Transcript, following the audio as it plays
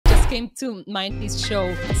came to mind this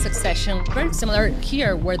show, Succession, very similar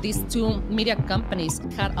here, where these two media companies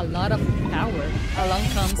had a lot of power. Along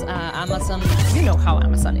comes Amazon. You know how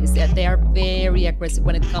Amazon is. They are very aggressive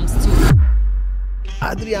when it comes to...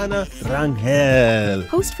 Adriana Rangel,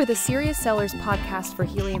 host for the Serious Sellers podcast for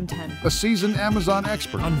Helium-10, a seasoned Amazon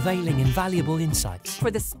expert, unveiling invaluable insights for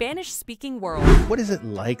the Spanish-speaking world. What is it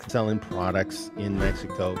like selling products in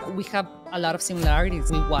Mexico? We have a lot of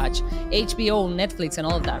similarities. We watch HBO, Netflix, and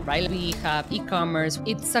all of that, right? We have e-commerce.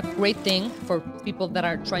 It's a great thing for people that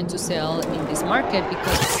are trying to sell in this market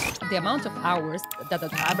because the amount of hours that the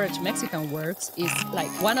average Mexican works is like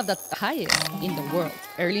one of the highest in the world.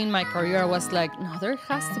 Early in my career, I was like, no, there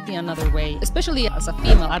has to be another way, especially as a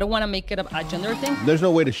female. I don't want to make it a gender thing. There's no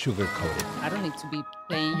way to sugarcoat it. I don't need to be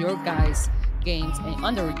playing your guys' games and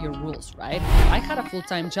under your rules, right? I had a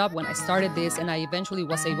full-time job when I started this, and I eventually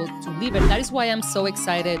was able to leave it. That is why I'm so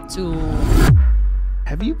excited to...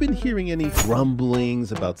 Have you been hearing any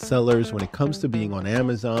rumblings about sellers when it comes to being on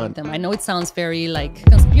Amazon? I know it sounds very like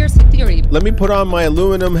conspiracy theory. Let me put on my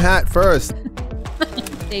aluminum hat first.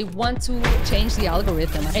 They want to change the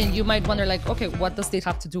algorithm. And you might wonder like, okay, what does this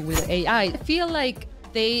have to do with AI? I feel like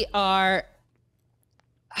they are...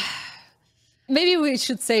 Maybe we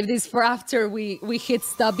should save this for after we hit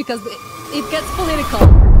stop because it gets political.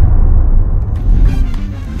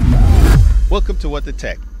 Welcome to What the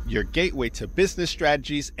Tech, your gateway to business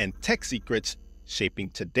strategies and tech secrets shaping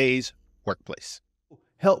today's workplace.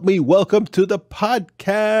 Help me welcome to the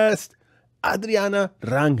podcast, Adriana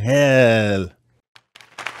Rangel.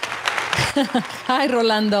 Hi,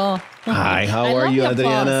 Rolando. Hi, how are you,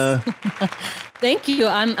 Adriana? Thank you.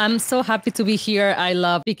 I'm so happy to be here. I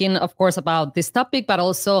love speaking, of course, about this topic, but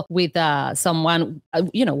also with someone,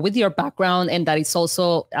 with your background, and that is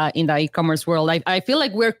also in the e-commerce world. I feel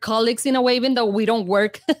like we're colleagues in a way, even though we don't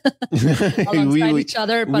work alongside each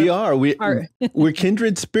other. But we're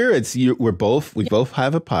kindred spirits. We both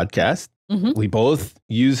have a podcast. Mm-hmm. We both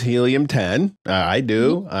use Helium-10. I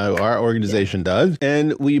do. Mm-hmm. Our organization does.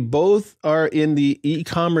 And we both are in the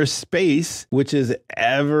e-commerce space, which is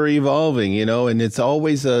ever evolving, and it's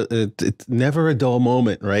always it's never a dull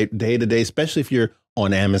moment, right? Day to day, especially if you're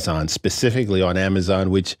on Amazon, specifically on Amazon,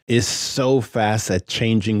 which is so fast at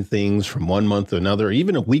changing things from one month to another,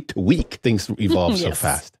 even a week to week, things evolve so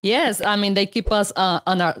fast. Yes. I mean, they keep us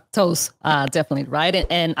on our toes, definitely, right?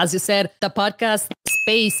 And as you said, the podcast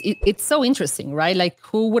space, it's so interesting, right? Like,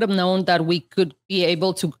 who would have known that we could be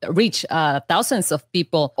able to reach thousands of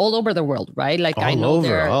people all over the world, right? Like all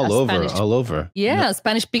over. Yeah,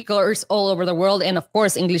 Spanish speakers all over the world, and of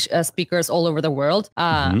course, English speakers all over the world.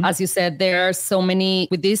 As you said, there are so many,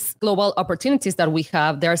 with these global opportunities that we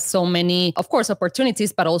have, there are so many, of course,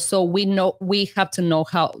 opportunities, but also we have to know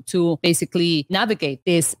how to basically navigate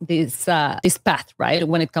this path, right?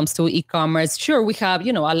 When it comes to e-commerce, sure, we have,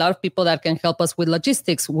 a lot of people that can help us with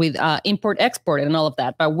logistics, with import, export, and all of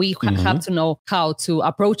that, but we have to know how to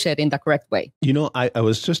approach it in the correct way. I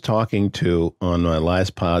was just talking on my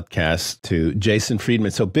last podcast to Jason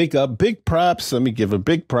Friedman. So big props. Let me give a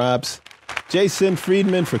big props. Jason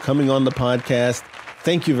Friedman for coming on the podcast.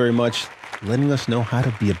 Thank you very much. Letting us know how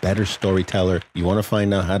to be a better storyteller. You want to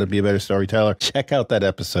find out how to be a better storyteller? Check out that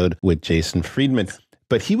episode with Jason Friedman.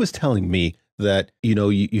 But he was telling me that,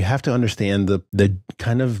 you have to understand the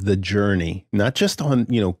kind of the journey, not just on,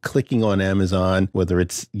 clicking on Amazon, whether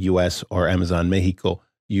it's US or Amazon Mexico.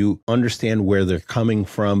 You understand where they're coming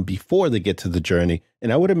from before they get to the journey.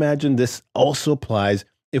 And I would imagine this also applies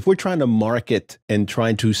if we're trying to market and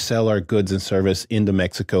trying to sell our goods and service into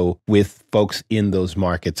Mexico with folks in those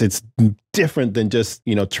markets. It's different than just,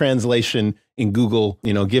 translation in Google,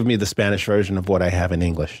 give me the Spanish version of what I have in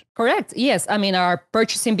English. Correct. Yes. I mean, our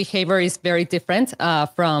purchasing behavior is very different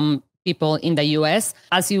from people in the US.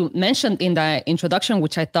 As you mentioned in the introduction,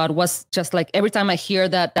 which I thought was just like every time I hear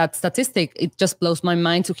that statistic, it just blows my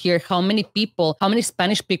mind to hear how many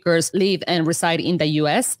Spanish speakers live and reside in the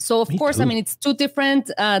US. So of course, I mean, it's two different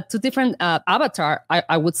avatar,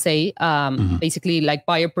 I would say, basically like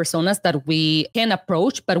buyer personas that we can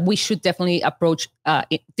approach, but we should definitely approach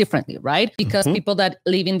it differently, right? Because people that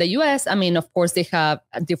live in the US, I mean, of course, they have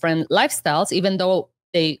different lifestyles, even though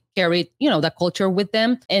they carry, the culture with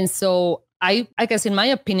them. And so I guess, in my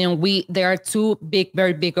opinion, there are two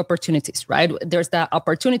very big opportunities, right? There's the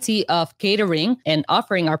opportunity of catering and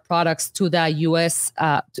offering our products to the US,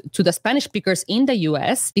 to the Spanish speakers in the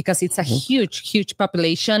US, because it's a huge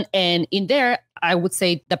population. And in there, I would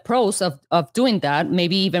say the pros of doing that,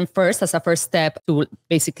 maybe even first as a first step to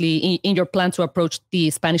basically in your plan to approach the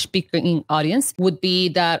Spanish speaking audience would be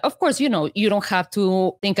that, of course, you don't have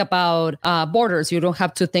to think about borders. You don't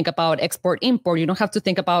have to think about export, import. You don't have to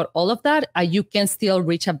think about all of that. You can still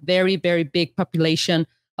reach a very, very big population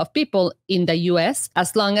of people in the US,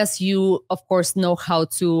 as long as you, of course, know how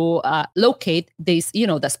to locate these,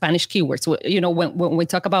 the Spanish keywords. When we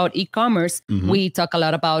talk about e-commerce, we talk a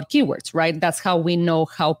lot about keywords, right? That's how we know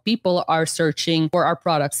how people are searching for our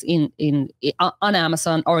products on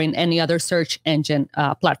Amazon or in any other search engine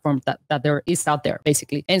platform that there is out there,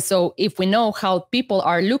 basically. And so if we know how people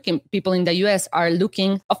in the US are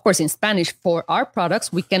looking, of course, in Spanish for our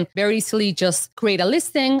products, we can very easily just create a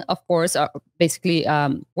listing, of course, basically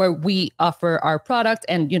where we offer our product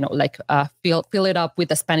and fill it up with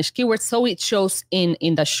the Spanish keywords so it shows in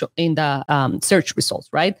the search results,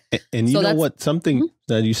 right? And you know what? Something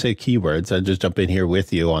that you say keywords. I'll just jump in here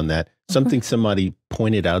with you on that. Something somebody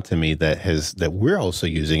pointed out to me that we're also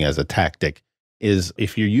using as a tactic is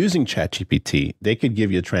if you're using ChatGPT, they could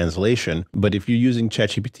give you a translation. But if you're using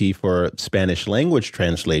ChatGPT for Spanish language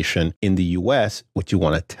translation in the US, what you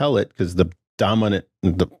want to tell it, because the dominant,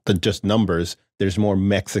 the just numbers, there's more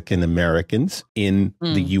Mexican Americans in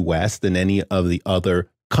the US than any of the other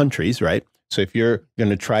countries, right? So if you're going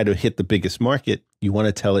to try to hit the biggest market, you want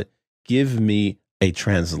to tell it, give me a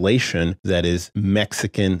translation that is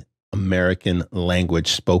Mexican American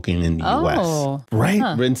language spoken in the US, right?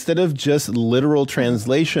 But instead of just literal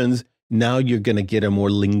translations, now you're going to get a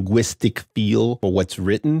more linguistic feel for what's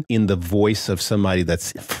written in the voice of somebody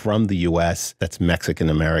that's from the US, that's Mexican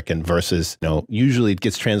American versus, usually it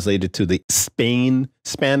gets translated to the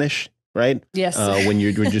Spanish, right? Yes. When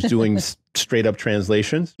you're just doing straight up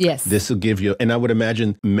translations. Yes. This will give you, and I would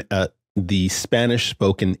imagine the Spanish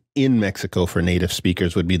spoken in Mexico for native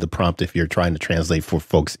speakers would be the prompt if you're trying to translate for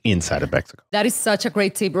folks inside of Mexico. That is such a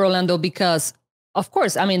great tip, Rolando, because of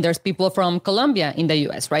course, I mean, there's people from Colombia in the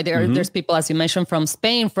U.S., right? There's people, as you mentioned, from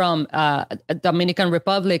Spain, from Dominican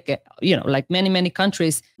Republic, like many, many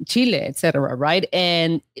countries, Chile, etc., right?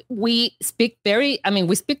 And we speak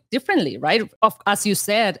differently, right? As you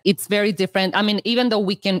said, it's very different. I mean, even though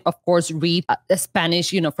we can, of course, read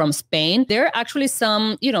Spanish, from Spain, there are actually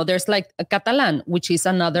some, there's like a Catalan, which is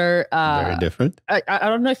another... very different. I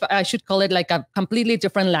don't know if I should call it like a completely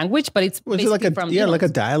different language, but it's basically like a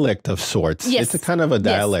dialect of sorts. Yes. It's kind of a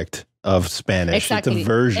dialect of Spanish. Exactly. It's a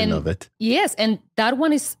version of it. Yes, and that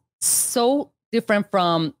one is so different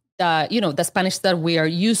from the Spanish that we are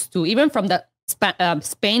used to, even from the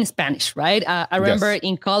Spain Spanish, right? I remember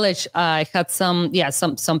in college, I had some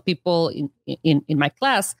people in my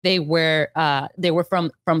class. They were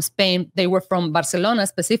from Spain. They were from Barcelona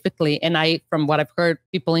specifically, and from what I've heard,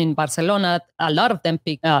 people in Barcelona, a lot of them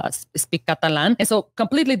speak Catalan, and so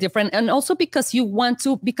completely different. And also because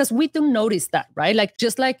we do notice that, right? Like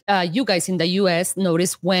just like you guys in the US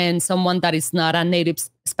notice when someone that is not a native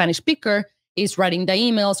Spanish speaker is writing the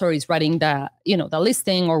emails or is writing the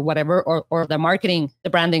listing or whatever, or the marketing, the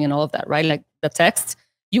branding and all of that, right? Like the text,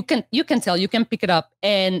 you can tell, you can pick it up.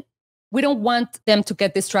 And we don't want them to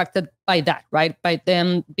get distracted by that, right? By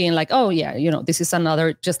them being like, oh yeah, this is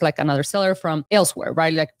just like another seller from elsewhere,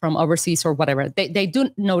 right? Like from overseas or whatever. They do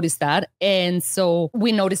notice that. And so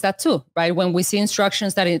we notice that too, right? When we see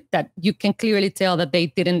instructions that you can clearly tell that they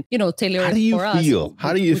didn't, tailor it for us.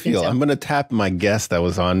 How do you feel? I'm going to tap my guest that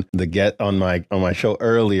was on my show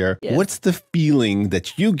earlier. Yes. What's the feeling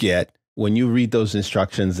that you get when you read those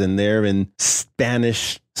instructions and they're in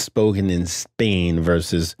Spanish spoken in Spain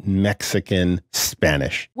versus Mexican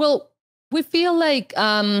Spanish? Well, we feel like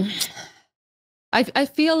I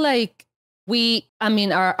feel like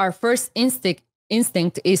our first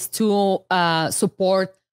instinct is to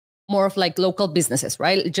support more of like local businesses,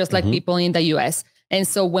 right? Just like people in the US. And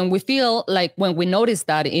so when we notice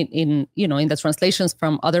that in the translations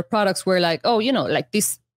from other products, we're like, oh, like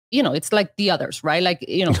this, it's like the others, right? Like,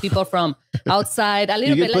 people from outside a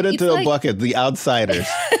little bit. You put it into a bucket, the outsiders.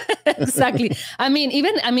 Exactly. I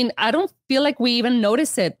mean, I don't feel like we even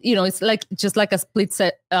notice it. It's like just like a split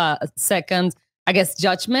second, I guess,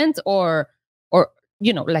 judgment or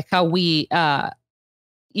like how we,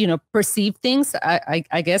 perceive things.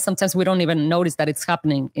 I guess sometimes we don't even notice that it's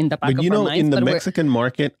happening in the back of our minds. In the Mexican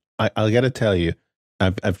market, I got to tell you,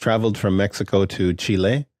 I've traveled from Mexico to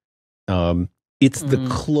Chile. It's the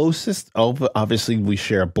closest. Obviously, we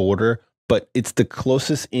share a border, but it's the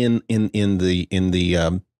closest in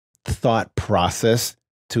the thought process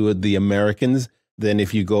to the Americans than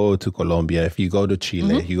if you go to Colombia, if you go to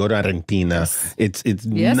Chile, if you go to Argentina. It's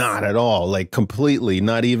not at all, like completely,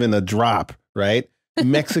 not even a drop, right?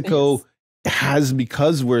 Mexico has,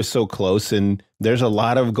 because we're so close and there's a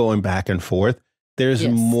lot of going back and forth, there's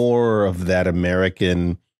more of that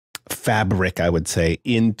American fabric, I would say,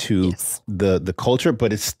 into the culture,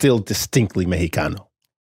 but it's still distinctly Mexicano.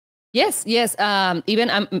 Yes. Even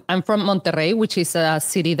I'm from Monterrey, which is a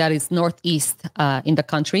city that is northeast in the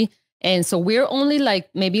country. And so we're only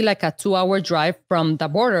maybe a 2-hour drive from the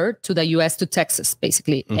border to the US to Texas,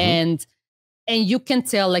 basically. And you can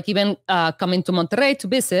tell, even coming to Monterrey to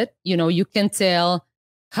visit, you can tell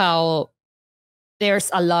how there's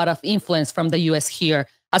a lot of influence from the US here,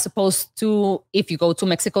 as opposed to if you go to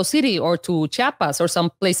Mexico City or to Chiapas or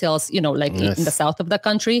someplace else, in the south of the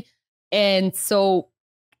country. And so,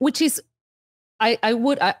 which is, I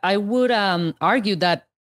would argue that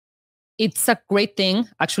it's a great thing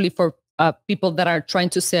actually for people that are trying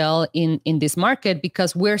to sell in this market,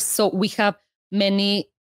 because we have many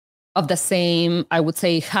of the same, I would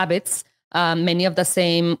say, habits, many of the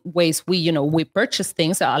same ways we purchase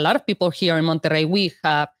things. A lot of people here in Monterrey, we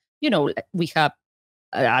have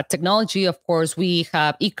technology, of course, we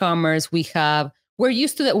have e-commerce, we're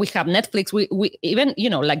used to that. We have Netflix, we even,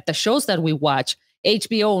 the shows that we watch,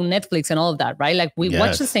 HBO, Netflix, and all of that, right? We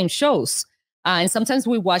watch the same shows. And sometimes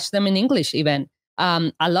we watch them in English even.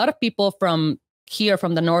 A lot of people from here,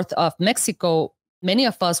 from the north of Mexico, many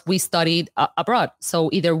of us, we studied abroad.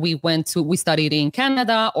 So either we studied in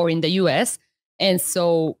Canada or in the US. And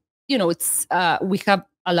so, it's we have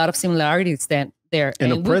a lot of similarities there.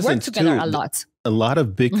 And we work together a lot. A lot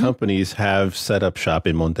of big companies have set up shop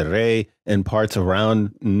in Monterrey and parts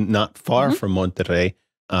around not far from Monterrey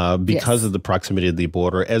because of the proximity of the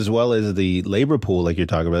border, as well as the labor pool, like you're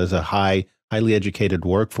talking about. There's a highly educated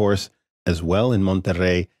workforce as well in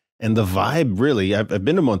Monterrey. And the vibe, really, I've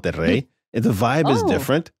been to Monterrey. The vibe is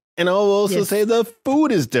different. And I'll also say the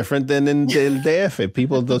food is different than in the DF.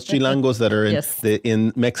 People, those chilangos that are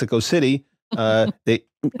in Mexico City, they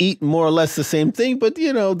eat more or less the same thing, but,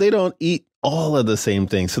 they don't eat all of the same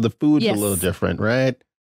things. So the food's a little different, right?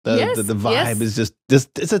 The vibe is just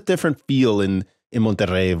it's a different feel in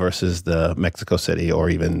Monterrey versus the Mexico City or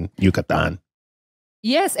even Yucatan.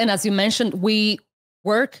 Yes. And as you mentioned, we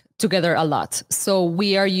work together a lot. So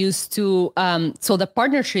we are used to, so the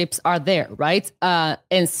partnerships are there, right?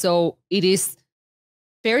 And so it is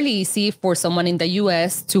fairly easy for someone in the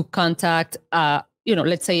US to contact,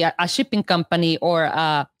 let's say a shipping company or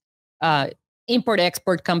a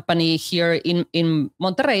import-export company here in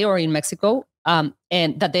Monterrey or in Mexico, and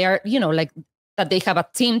that they are, that they have a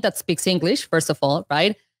team that speaks English, first of all,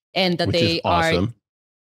 right? And that Which they is awesome.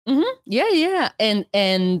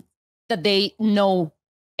 And that they know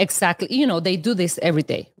exactly, they do this every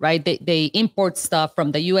day, right? They import stuff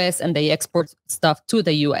from the US and they export stuff to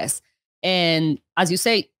the US. And as you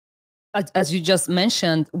say, as you just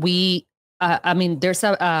mentioned, there's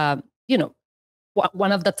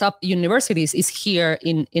one of the top universities is here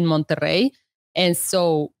in Monterrey. And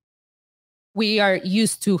so we are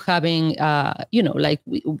used to having,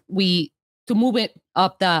 we to move it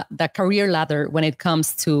up the career ladder when it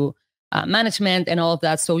comes to management and all of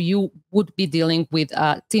that. So you would be dealing with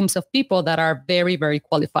teams of people that are very, very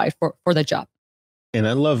qualified for the job. And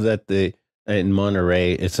I love that in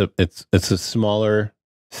Monterrey, it's a smaller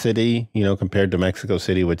city, compared to Mexico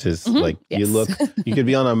City, which is you could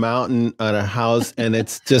be on a mountain on a house and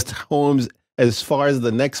it's just homes as far as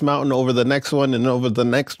the next mountain, over the next one and over the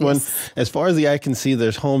next one. As far as the eye can see,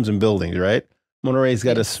 there's homes and buildings, right? Monterrey's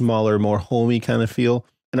got a smaller, more homey kind of feel.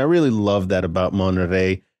 And I really love that about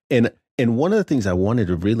Monterrey. And one of the things I wanted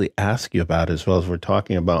to really ask you about, as well as we're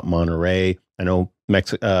talking about Monterrey, I know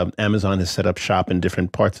Amazon has set up shop in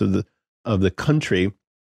different parts of the country.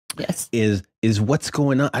 Yes, is what's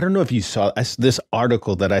going on. I don't know if you saw this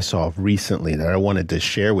article that I saw recently that I wanted to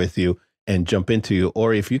share with you and jump into,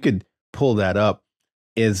 or if you could pull that up,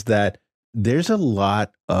 is that there's a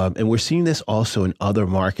lot of, and we're seeing this also in other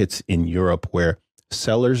markets in Europe, where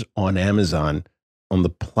sellers on Amazon, on the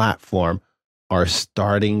platform, are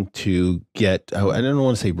starting to get, I don't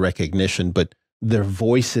want to say recognition, but their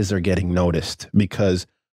voices are getting noticed because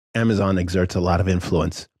Amazon exerts a lot of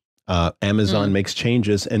influence. Amazon makes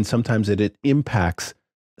changes, and sometimes it impacts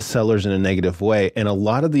sellers in a negative way. And a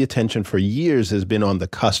lot of the attention for years has been on the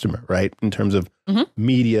customer, right? In terms of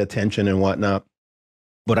media attention and whatnot.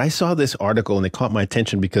 But I saw this article and it caught my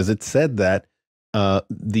attention because it said that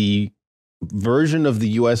the version of the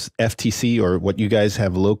US FTC, or what you guys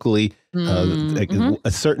have locally, a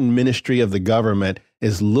certain ministry of the government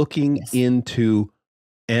is looking into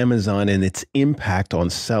Amazon and its impact on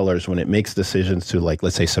sellers when it makes decisions to, like,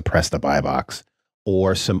 let's say, suppress the buy box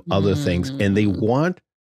or some other things. And they want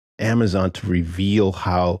Amazon to reveal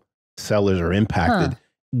how sellers are impacted.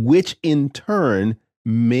 which in turn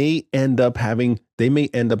may end up having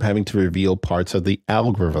to reveal parts of the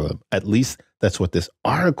algorithm. At least that's what this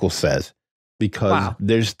article says, because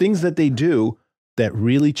there's things that they do that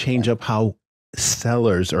really change up how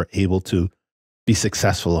sellers are able to be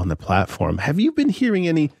successful on the platform. Have you been hearing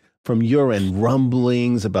any from your end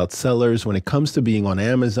rumblings about sellers when it comes to being on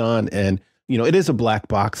Amazon? And, you know, it is a black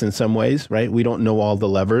box in some ways, right? We don't know all the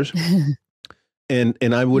levers. And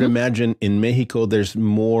I would imagine in Mexico, there's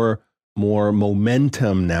more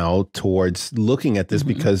momentum now towards looking at this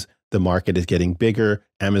because the market is getting bigger.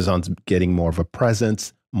 Amazon's getting more of a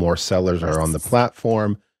presence. More sellers are on the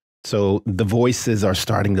platform. So the voices are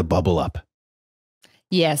starting to bubble up.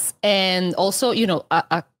 Yes. And also, you know,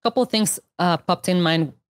 a couple of things popped in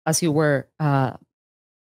mind as you were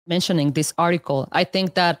mentioning this article. I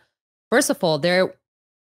think that, first of all, there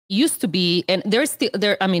used to be, and there's still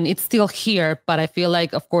there, I mean, it's still here, but I feel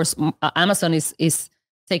like, of course, Amazon is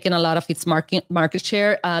taking a lot of its market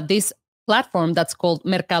share. This platform that's called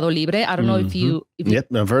Mercado Libre. I don't know if you Yep,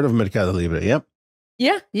 I've heard of Mercado Libre. Yep.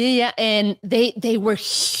 Yeah. And they were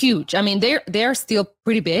huge. I mean, they're still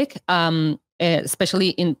pretty big, especially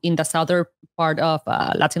in the southern part of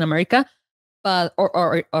Latin America, but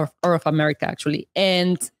or of America actually.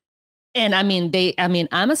 And I mean,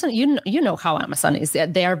 Amazon, you know how Amazon is.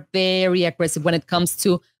 They are very aggressive when it comes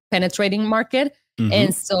to penetrating market.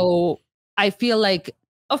 And so I feel like,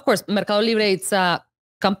 of course, Mercado Libre, it's a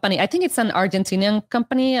company. I think it's an Argentinian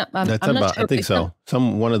company. I'm not sure. I think so.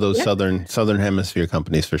 One of those southern hemisphere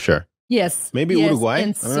companies for sure. Yes. Maybe Uruguay.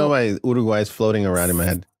 I don't know why Uruguay is floating around in my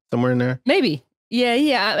head. Somewhere in there. Maybe.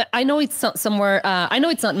 Yeah. I know it's somewhere. I know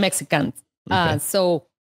it's not Mexican. Okay.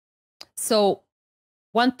 So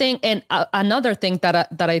one thing, and another thing that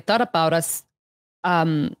I thought about as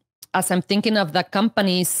I'm thinking of the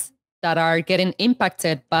companies that are getting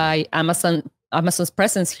impacted by Amazon's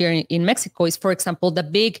presence here in Mexico is, for example, the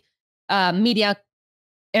big media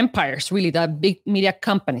empires, really the big media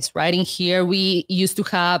companies, right? In here, we used to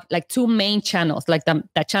have like two main channels, like the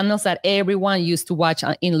channels that everyone used to watch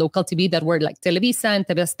in local TV that were like Televisa and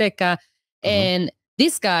TV Azteca. And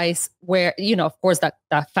these guys were, you know, of course, the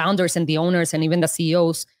founders and the owners and even the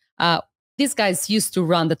CEOs, these guys used to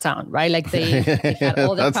run the town, right? Like they had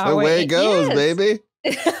all the That's power. The way it goes, baby.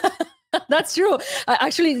 That's true.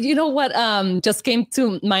 Actually, you know what just came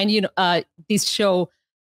to mind, you know, this show,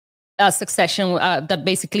 Succession, that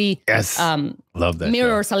basically love that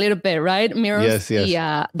mirrors show. A little bit, right? Mirrors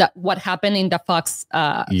what happened in the Fox,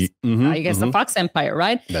 I guess the Fox empire,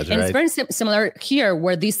 right? That's and right. it's very similar here,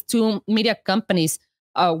 where these two media companies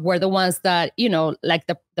were the ones that, you know, like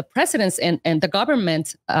the presidents and the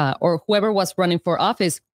government or whoever was running for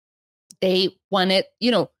office, they wanted, you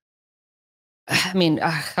know, I mean,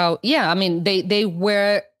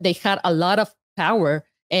 they had a lot of power,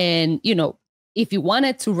 and, you know, if you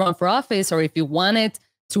wanted to run for office or if you wanted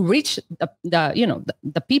to reach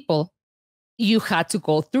the people, you had to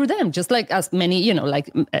go through them, just like as many, you know, like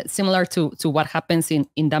similar to what happens in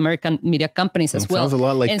the American media companies as well. Sounds a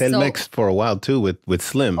lot like Telmex for a while too, with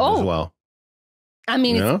Slim as well. I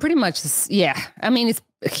mean, it's pretty much, I mean,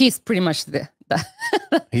 he's pretty much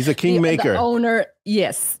he's a kingmaker, the owner.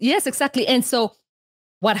 Yes, exactly. And so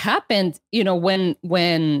what happened, you know, when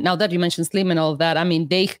now that you mentioned Slim and all that, I mean,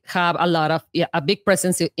 they have a lot of a big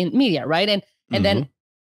presence in media, right? And then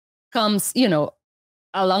comes, you know,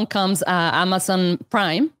 along comes Amazon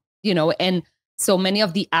Prime, you know, and so many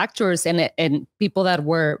of the actors and people that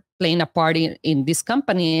were playing a part in this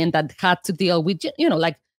company and that had to deal with, you know,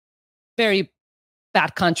 like very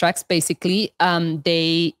bad contracts, basically,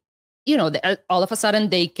 they, you know, all of a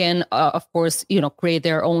sudden they can, of course, you know, create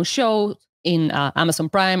their own show in Amazon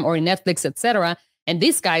Prime or in Netflix, etc. And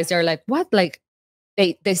these guys, they're like, what? Like,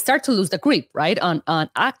 they start to lose the grip, right, on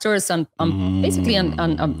actors, on basically on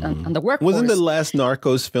the workforce. Wasn't the last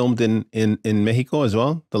Narcos filmed in Mexico as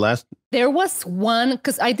well? There was one,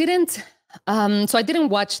 because I didn't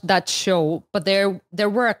watch that show, but there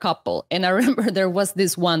were a couple, and I remember there was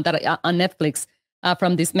this one that on Netflix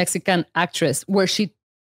from this Mexican actress where she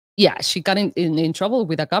got in trouble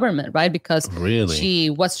with the government, right? Because she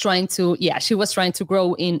was trying to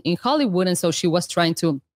grow in Hollywood. And so she was trying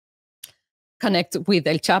to connect with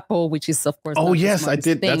El Chapo, which is, of course. Oh, yes, I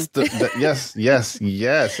did. Thing. That's yes.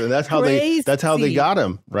 And that's how they got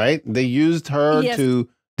him, right? They used her to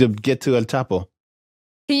get to El Chapo.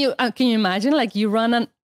 Can you imagine, like, you run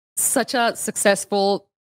such a successful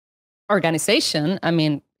organization? I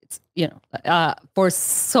mean, you know,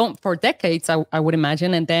 for decades, I would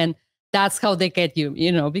imagine. And then that's how they get you,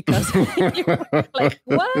 you know, because you're like,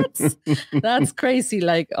 what? That's crazy.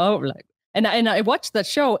 Like, oh, like, and I watched that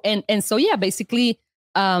show. And so, yeah, basically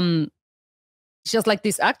um, just like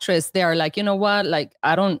this actress, they are like, you know what, like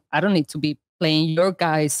I don't need to be playing your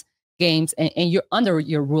guys' games, and you're under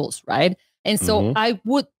your rules, right? And so Mm-hmm. I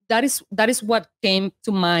would that is what came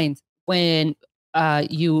to mind when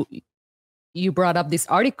you brought up this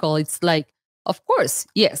article. It's like, of course,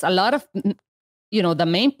 yes, a lot of the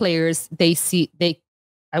main players,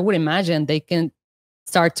 I would imagine they can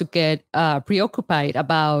start to get preoccupied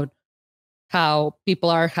about how people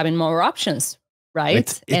are having more options,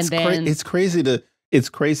 right? And then it's crazy to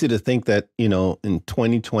think that, in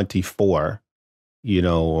 2024,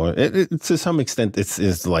 or to some extent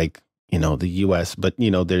it's like, the US, but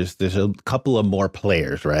there's a couple of more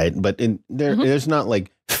players, right? But there's not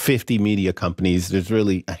like 50 media companies. There's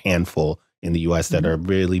really a handful in the US that are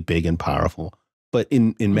really big and powerful. But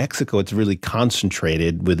in Mexico, it's really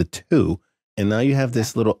concentrated with the two. And now you have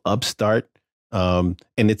this little upstart. And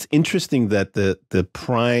it's interesting that the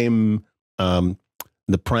prime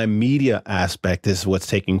media aspect is what's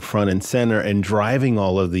taking front and center and driving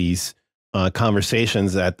all of these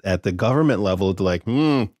conversations at the government level to like,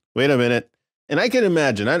 wait a minute. And I can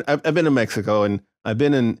imagine, I've been to Mexico, and I've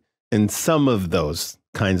been in some of those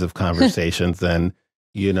kinds of conversations. And,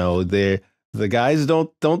 the guys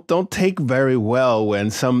don't take very well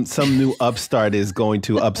when some new upstart is going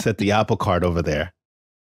to upset the apple cart over there.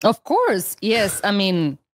 Of course, yes. I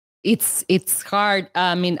mean, it's hard.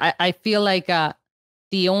 I mean, I feel like I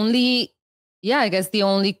guess the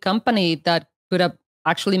only company that could have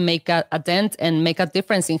actually make a dent and make a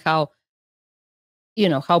difference in how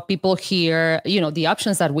people hear, the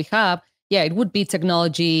options that we have. Yeah, it would be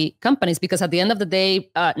technology companies, because at the end of the day,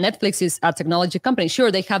 Netflix is a technology company.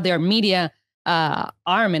 Sure, they have their media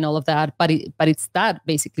arm and all of that, but it's that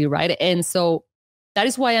basically, right? And so that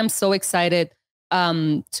is why I'm so excited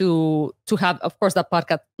to have, of course, that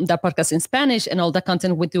podcast in Spanish and all the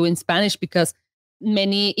content we do in Spanish, because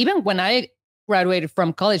even when I graduated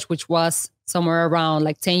from college, which was somewhere around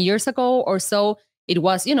like 10 years ago or so, it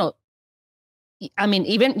was, I mean,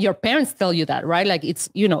 even your parents tell you that, right? Like it's,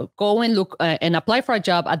 go and look and apply for a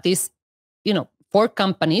job at these, 4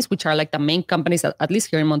 companies, which are like the main companies, at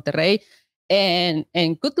least here in Monterrey, and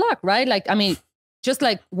good luck, right? Like, I mean, just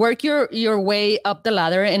like work your way up the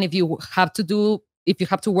ladder. And if you have to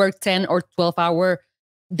work 10 or 12-hour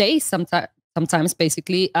days, sometimes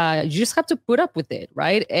basically, you just have to put up with it,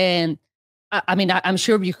 right? And I mean, I'm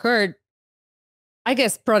sure you heard, I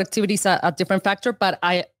guess productivity is a different factor, but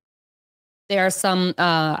there are some,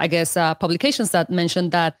 I guess, publications that mention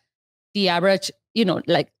that the average,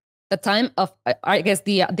 like the time of, I guess,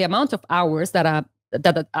 the amount of hours that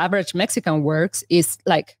the average Mexican works is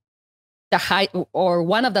like the high, or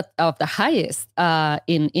one of the highest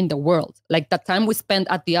in the world. Like the time we spend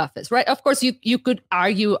at the office, right? Of course, you could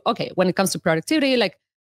argue, okay, when it comes to productivity, like,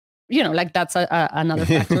 like that's another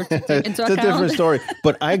factor to take into account. It's a different story.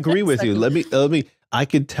 But I agree with you. Let me. I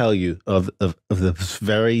could tell you of the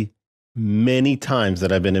very many times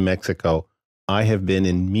that I've been in Mexico, I have been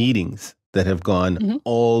in meetings that have gone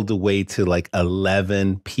all the way to like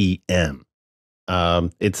 11 p.m.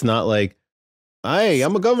 It's not like, hey,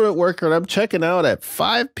 I'm a government worker and I'm checking out at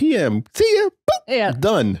 5 p.m. See ya. Boop, yeah.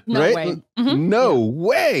 Done. No right? way. No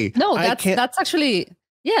way. No, that's actually,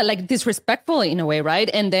 like disrespectful in a way, right?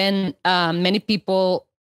 And then many people,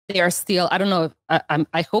 they are still, I don't know,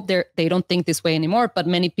 I hope they don't think this way anymore, but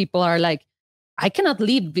many people are like, I cannot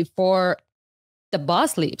leave before the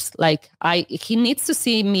boss leaves. Like he needs to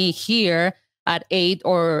see me here at 8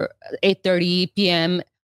 or 8:30 p.m.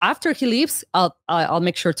 After he leaves, I'll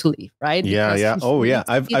make sure to leave, right? Yeah, because yeah. Oh, yeah.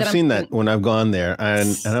 I've seen that when I've gone there,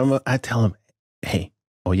 and I tell him, hey,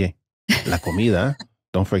 oye, la comida,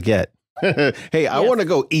 don't forget. Hey, I want to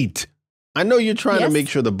go eat. I know you're trying to make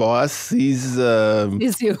sure the boss sees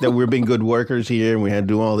that we're being good workers here and we had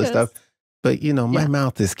to do all this stuff, but my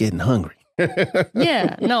mouth is getting hungry.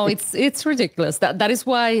 Yeah, no, it's ridiculous. That is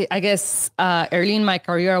why I guess early in my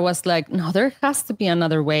career I was like, no, there has to be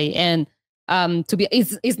another way. And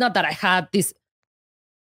it's not that I had this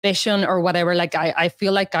vision or whatever. Like I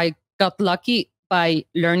feel like I got lucky by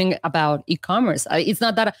learning about e-commerce. It's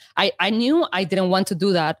not that I knew I didn't want to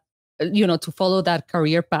do that, to follow that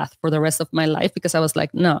career path for the rest of my life, because I was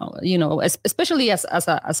like, no, especially as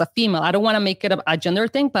a female, I don't want to make it a gender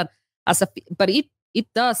thing, but it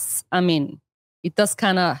does. I mean, it does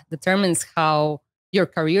kind of determines how your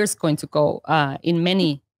career is going to go in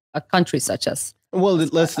many countries, such as. Well,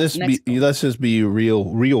 let's just be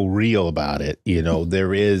real about it.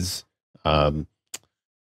 There is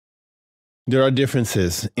There are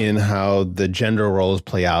differences in how the gender roles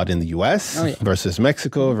play out in the U.S. Versus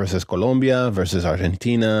Mexico versus Colombia versus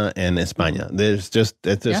Argentina and España.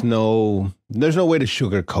 There's no way to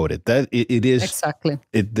sugarcoat it. That it is exactly.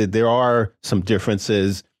 There are some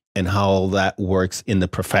differences in how that works in the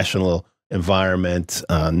professional environment.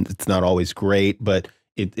 It's not always great, but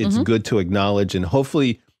it's good to acknowledge, and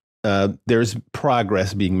hopefully there's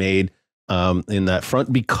progress being made in that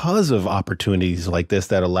front because of opportunities like this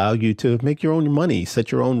that allow you to make your own money, set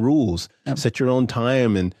your own rules, set your own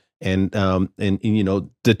time, and you know,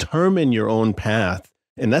 determine your own path.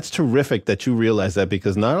 And that's terrific that you realize that,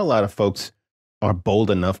 because not a lot of folks are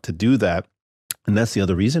bold enough to do that. And that's the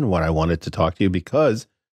other reason why I wanted to talk to you, because,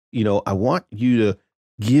 you know, I want you to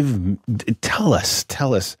tell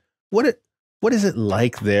us what is it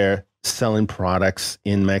like there selling products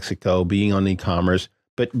in Mexico, being on e-commerce,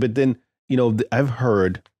 but then, you know, I've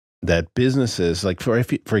heard that businesses, like for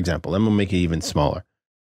example, I'm gonna make it even smaller,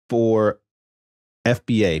 for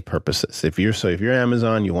FBA purposes. If you're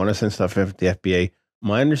Amazon, you want to send stuff to the FBA.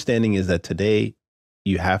 My understanding is that today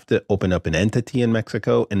you have to open up an entity in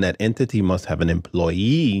Mexico, and that entity must have an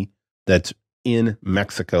employee that's in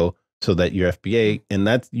Mexico, so that your FBA, and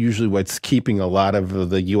that's usually what's keeping a lot of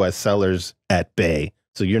the U.S. sellers at bay.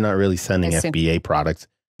 So you're not really sending FBA products.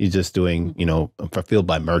 You're just doing, you know, fulfilled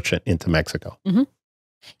by merchant into Mexico.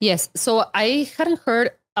 Yes. So I hadn't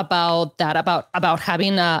heard about that, about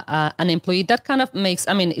having an employee. That kind of makes,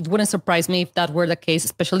 I mean, it wouldn't surprise me if that were the case,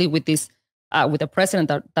 especially with this, with the president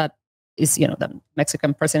that is, you know, the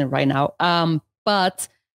Mexican president right now. But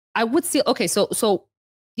I would say, okay, so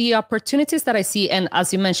the opportunities that I see, and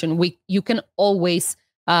as you mentioned, you can always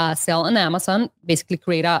sell on Amazon, basically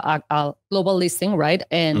create a global listing, right,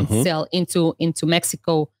 and sell into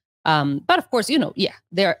Mexico. But of course, you know,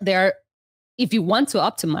 there. If you want to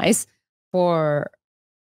optimize for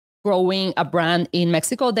growing a brand in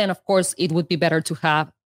Mexico, then of course it would be better to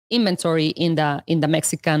have inventory in the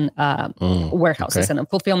Mexican warehouses and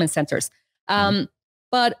fulfillment centers.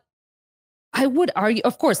 But I would argue,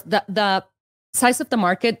 of course, that the size of the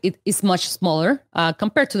market is much smaller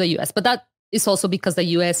compared to the US, but that is also because the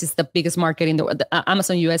US is the biggest market in the world.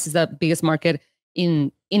 Amazon US is the biggest market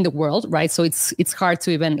in the world, right? So it's hard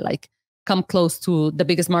to even like come close to the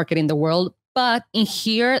biggest market in the world. But in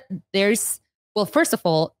here, there's, well, first of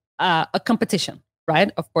all, a competition,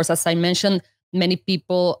 right? Of course, as I mentioned, many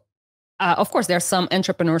people, of course, there are some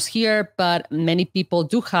entrepreneurs here, but many people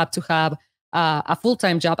do have to have a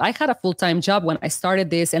full-time job. I had a full-time job when I started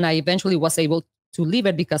this, and I eventually was able to leave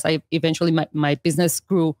it because my business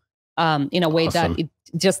grew in a way that it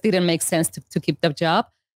just didn't make sense to keep the job.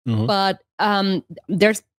 But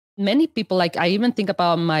there's many people, like I even think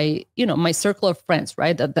about my circle of friends,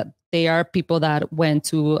 right? That they are people that went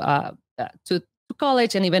to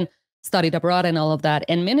college and even studied abroad and all of that.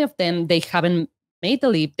 And many of them, they haven't made the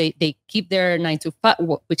leap. They keep their 9 to 5,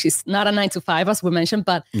 which is not a 9 to 5 as we mentioned,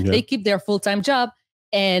 but they keep their full-time job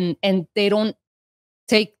and they don't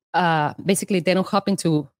take basically they don't hop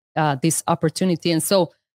into this opportunity. And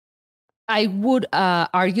so I would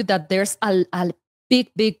argue that there's a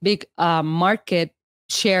big market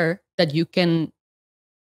share that you can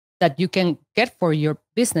get for your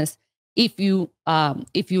business if you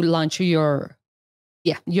launch your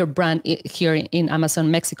brand here in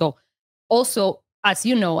Amazon Mexico. Also, as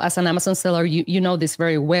you know, as an Amazon seller, you know this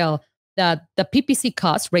very well, that the PPC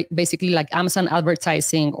cost, right, basically like Amazon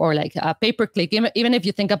advertising or like pay-per-click, even if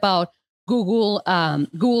you think about Google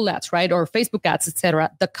ads, right, or Facebook ads,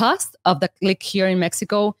 etc., the cost of the click here in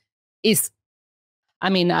Mexico is, I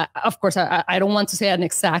mean, of course, I don't want to say an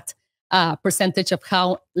exact percentage of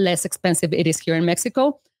how less expensive it is here in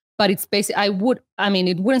Mexico, but it's basically,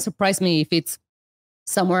 it wouldn't surprise me if it's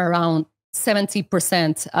somewhere around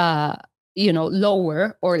 70%,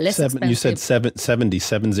 lower or less expensive. You said 70?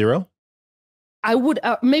 I would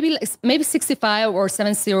maybe 65 or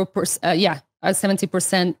 70%.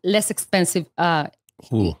 70% less expensive.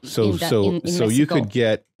 So you could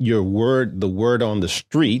get the word on the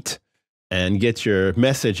street and get your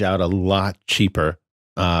message out a lot cheaper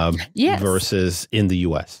versus in the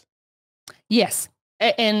US. Yes.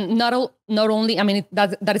 And not only, I mean,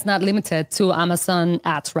 that is not limited to Amazon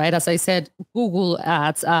ads, right? As I said, Google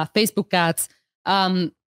ads, Facebook ads,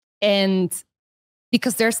 and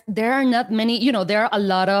because there are not many, there are a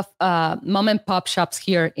lot of mom and pop shops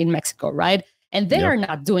here in Mexico, right? And they are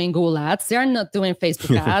not doing Google ads, they are not doing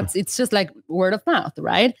Facebook ads. It's just like word of mouth,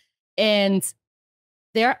 right? And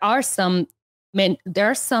there are some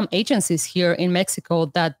agencies here in Mexico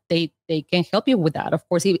that they can help you with that. Of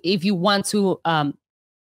course, if you want to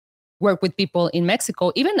work with people in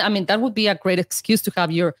Mexico, even, I mean, that would be a great excuse to have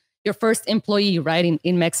your your first employee, right,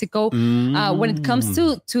 in Mexico. When it comes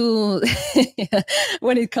to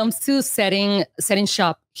when it comes to setting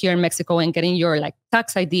shop here in Mexico and getting your like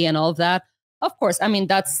tax ID and all of that, of course,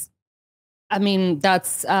 that's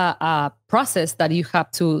a process that you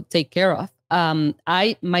have to take care of.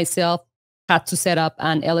 I myself had to set up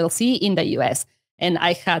an LLC in the U.S. and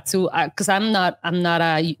I had to because I'm not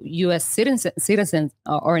a U.S. citizen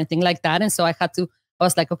or anything like that, and so I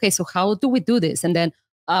was like, okay, so how do we do this? And then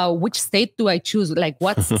which state do I choose? Like,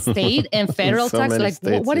 what's state and federal tax? Like,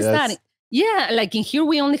 states, what is yes. that? Yeah, like in here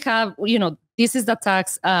we only have, this is the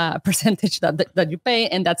tax percentage that you pay,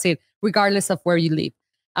 and that's it, regardless of where you live.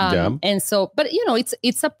 And so, but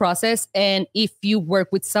it's a process, and if you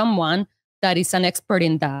work with someone that is an expert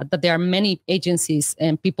in that there are many agencies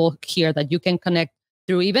and people here that you can connect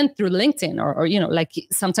through, even through LinkedIn, or like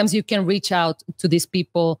sometimes you can reach out to these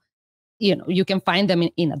people. You can find them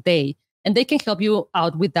in a day, and they can help you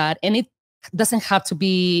out with that. And it doesn't have to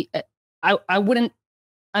be. I wouldn't.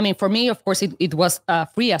 For me, of course, it was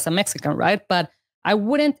free as a Mexican, right? But I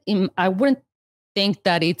wouldn't think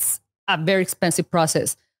that it's a very expensive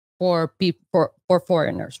process for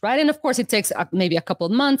foreigners, right? And of course, it takes maybe a couple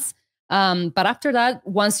of months. But after that,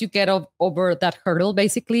 once you get over that hurdle,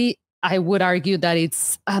 basically, I would argue that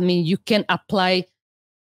you can apply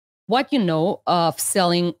what you know of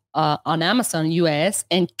selling on Amazon US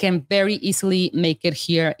and can very easily make it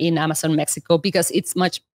here in Amazon Mexico, because it's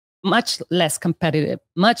much less competitive,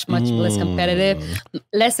 much less competitive,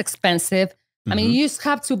 less expensive. You just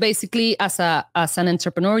have to basically, as an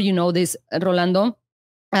entrepreneur, this, Rolando,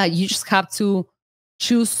 you just have to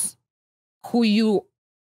choose who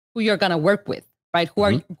you're gonna work with, right? Who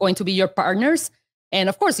are going to be your partners, and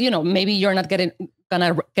of course, maybe you're not gonna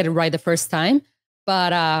get it right the first time,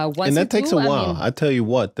 but once and that takes a while. I tell you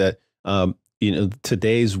what, that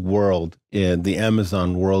today's world, the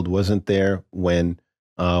Amazon world, wasn't there when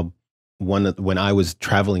I was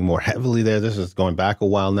traveling more heavily there. This is going back a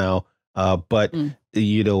while now. But and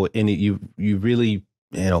you really,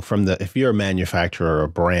 if you're a manufacturer or a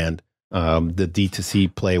brand, the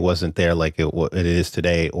D2C play wasn't there like it is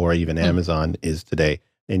today, or even Amazon is today.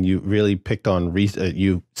 And you really picked on,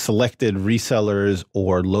 you selected resellers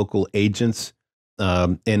or local agents.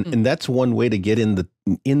 And that's one way to get in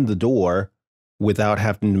the door without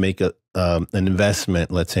having to make an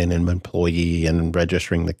investment, let's say in an employee and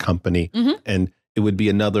registering the company. And it would be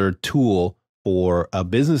another tool for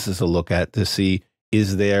businesses to look at to see,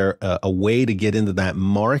 is there a way to get into that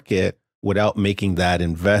market without making that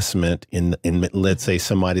investment in let's say,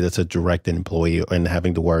 somebody that's a direct employee and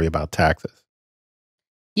having to worry about taxes?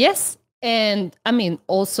 Yes. And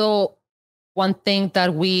also one thing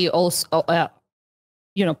that we also,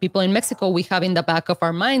 people in Mexico, we have in the back of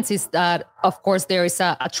our minds is that, of course, there is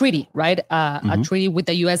a treaty, right? A treaty with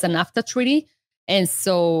the U.S., a NAFTA treaty. And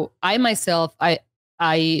so I myself, I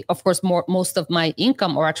of course, most of my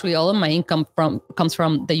income, or actually all of my income comes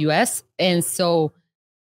from the U.S. And so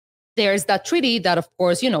there's that treaty that, of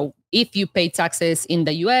course, if you pay taxes in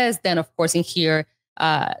the U.S., then of course in here,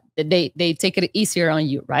 they take it easier on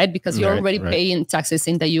you, right? Because you're already paying taxes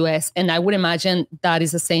in the U.S. And I would imagine that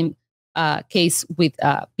is the same case with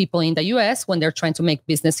people in the U.S. when they're trying to make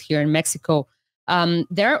business here in Mexico.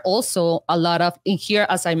 There are also a lot of, in here,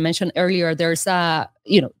 as I mentioned earlier, there's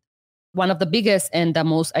one of the biggest and the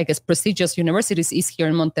most, I guess, prestigious universities is here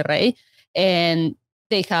in Monterrey. And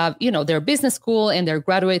they have, their business school and their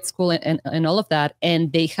graduate school and all of that.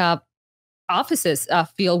 And they have offices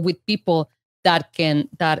filled with people that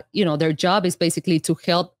their job is basically to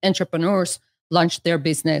help entrepreneurs launch their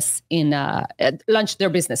business in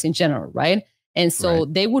general, right? And so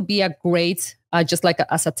they would be a great, just like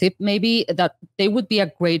as a tip, maybe, that they would be a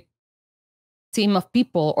great team of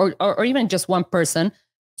people, or even just one person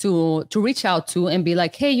to reach out to and be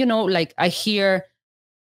like, hey, like I hear,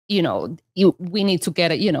 we need to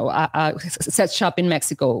get a set shop in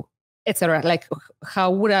Mexico, etc. Like, how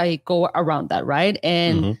would I go around that, right?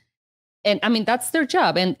 And that's their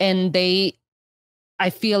job, and I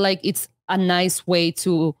feel like it's a nice way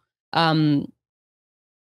to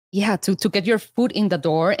get your foot in the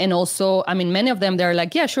door. And also, many of them, they're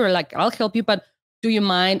like, yeah, sure, like I'll help you, but do you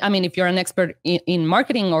mind? If you're an expert in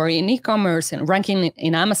marketing or in e-commerce and ranking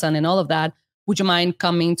in Amazon and all of that, would you mind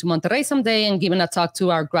coming to Monterrey someday and giving a talk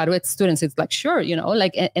to our graduate students? It's like, sure,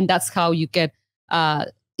 and that's how you get, how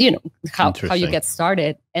you get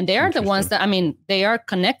started. And they are the ones that, they are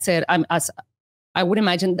connected. As I would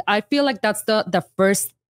imagine, I feel like that's the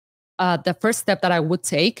first step that I would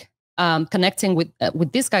take, connecting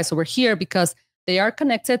with these guys over here, because they are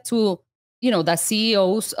connected to, the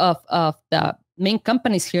CEOs of the main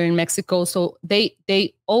companies here in Mexico. So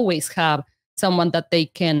they always have someone that they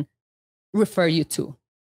can refer you to.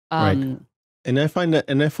 Right. And I find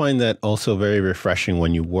that also very refreshing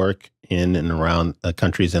when you work in and around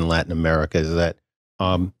countries in Latin America, is that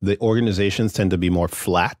the organizations tend to be more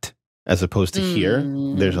flat as opposed to here.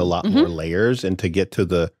 There's a lot more layers, and to get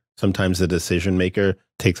to sometimes the decision maker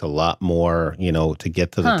takes a lot more, to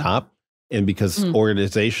get to the top. And because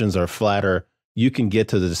organizations are flatter, you can get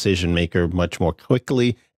to the decision maker much more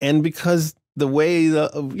quickly. And because the way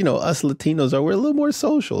us Latinos are, we're a little more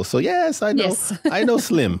social. So yes, I know, yes. I know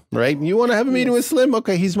Slim, right? You want to have a meeting with Slim?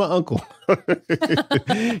 Okay, he's my uncle.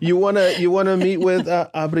 you wanna meet with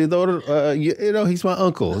Abridor? He's my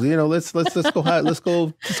uncle. Let's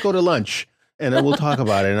go to lunch, and then we'll talk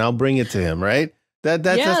about it, and I'll bring it to him, right?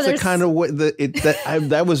 That's the kind of way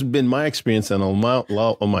that was been my experience on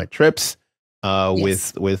my trips.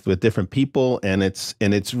 With different people, and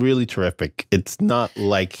it's really terrific. It's not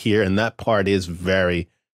like here, and that part is very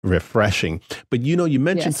refreshing. But you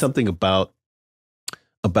mentioned something about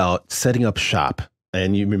setting up shop,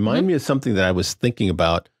 and you remind me of something that I was thinking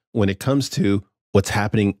about when it comes to what's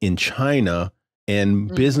happening in China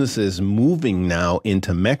and businesses moving now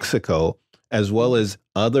into Mexico, as well as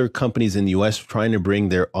other companies in the U.S. trying to bring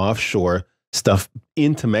their offshore stuff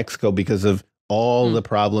into Mexico because of all the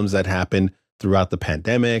problems that happened throughout the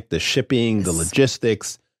pandemic, the shipping, the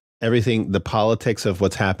logistics, everything, the politics of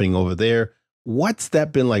what's happening over there. What's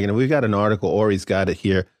that been like? And we've got an article, Ori's got it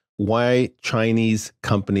here, why Chinese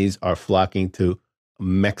companies are flocking to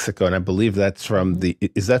Mexico. And I believe that's from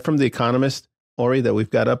is that from The Economist, Ori, that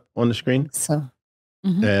we've got up on the screen? So,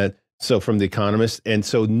 so from The Economist. And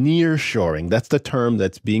so nearshoring, that's the term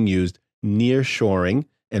that's being used, nearshoring,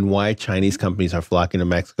 and why Chinese companies are flocking to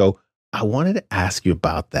Mexico. I wanted to ask you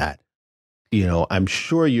about that. I'm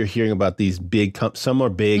sure you're hearing about these big some are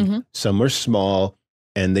big, some are small,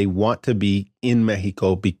 and they want to be in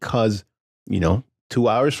Mexico because, 2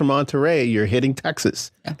 hours from Monterrey, you're hitting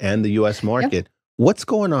Texas and the U.S. market. What's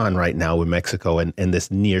going on right now with Mexico and this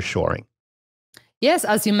nearshoring? Yes,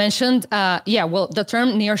 as you mentioned, well, the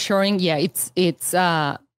term nearshoring, it's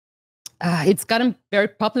gotten very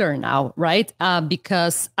popular now, right?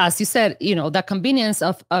 Because as you said, the convenience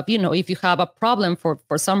of if you have a problem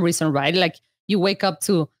for some reason, right? Like you wake up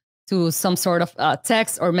to some sort of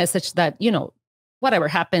text or message that, whatever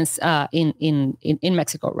happens in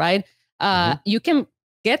Mexico, right? You can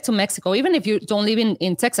get to Mexico, even if you don't live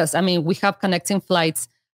in Texas. I mean, we have connecting flights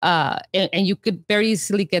and you could very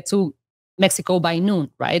easily get to Mexico by noon,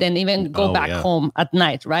 right? And even go back home at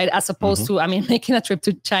night, right? As opposed to, making a trip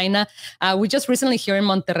to China. We just recently here in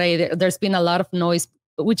Monterrey, there's been a lot of noise,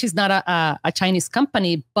 which is not a Chinese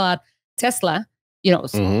company, but Tesla,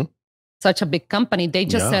 such a big company. They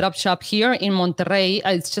just set up shop here in Monterrey.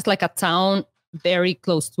 It's just like a town very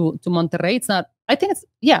close to Monterrey. It's not, I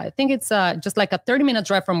think it's just like a 30-minute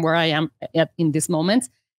drive from where I am in this moment.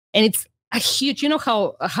 And it's a huge,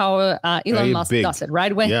 how Elon Musk does it,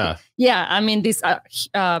 right? This.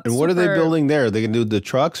 And what are they building there? They can do the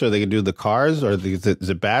trucks, or they can do the cars, or is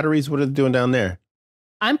it batteries? What are they doing down there?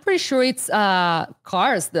 I'm pretty sure it's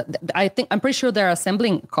cars. I'm pretty sure they're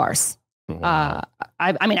assembling cars. Wow.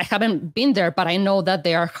 I haven't been there, but I know that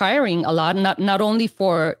they are hiring a lot, not only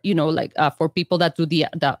for for people that do the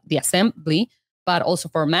assembly, but also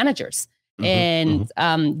for managers. And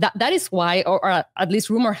that is why, or at least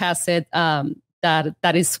rumor has it,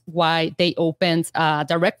 that is why they opened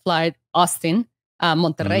direct flight Austin,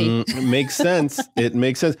 Monterrey. Makes sense. It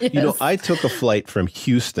makes sense. Yes. I took a flight from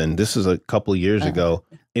Houston. This was a couple of years ago.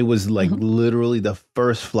 It was like literally the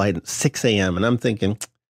first flight at 6 a.m. And I'm thinking,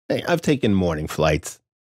 hey, I've taken morning flights.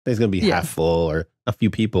 There's going to be half full or a few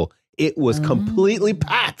people. It was completely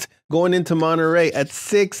packed going into Monterrey at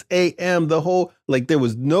 6 a.m. The whole, there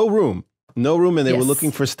was no room. And they were looking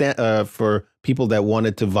for people that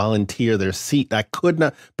wanted to volunteer their seat. I could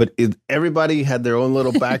not, but everybody had their own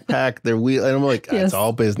little backpack, their wheel. And I'm like, it's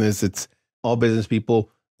all business. It's all business people.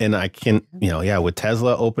 And I can, with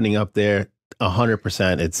Tesla opening up there,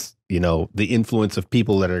 100%, it's, the influence of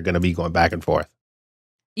people that are going to be going back and forth.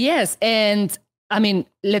 Yes. And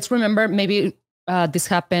let's remember, maybe this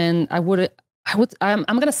happened. I'm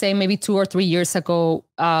going to say maybe 2 or 3 years ago.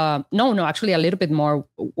 No, actually a little bit more,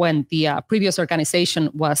 when the previous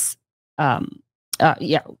organization was,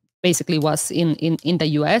 basically was in the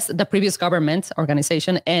U.S., the previous government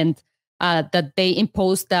organization, and that they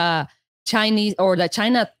imposed the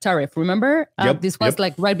China tariff. Remember? This was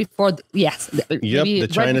right before, the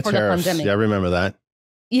China tariffs. I remember that.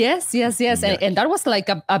 Yes. And that was like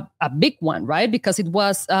a big one, right? Because it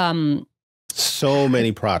was, So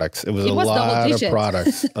many products. It was a was lot of double-digit.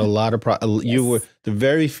 products. A lot of products. You were the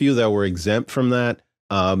very few that were exempt from that.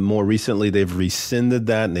 More recently, they've rescinded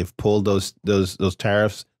that and they've pulled those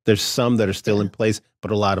tariffs. There's some that are still in place,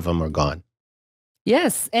 but a lot of them are gone.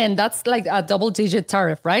 Yes, and that's like a double-digit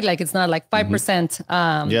tariff, right? Like it's not like 5%.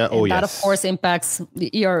 Yeah. Oh, and that yes. of course impacts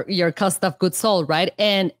your cost of goods sold, right?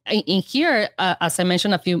 And in here, as I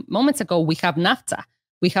mentioned a few moments ago, we have NAFTA.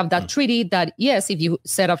 We have that treaty that, yes, if you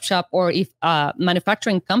set up shop or if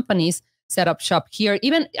manufacturing companies set up shop here,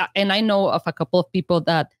 even, and I know of a couple of people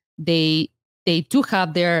that they do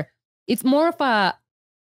have their, it's more of a,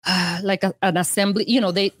 like an assembly,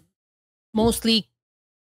 they mostly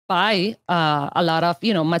buy a lot of,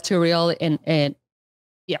 material and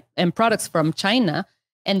products from China,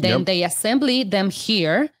 and then they assembly them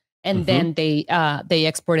here, and then they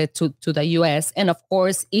export it to the US. And of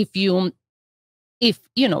course, if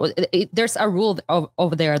there's a rule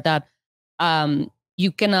over there that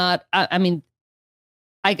you cannot,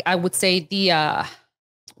 I would say the,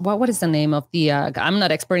 what is the name of the, I'm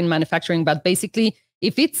not expert in manufacturing, but basically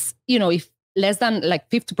if it's, if less than like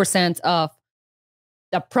 50% of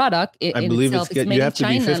the product, I believe itself, it's made you have in to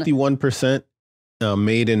China, be 51%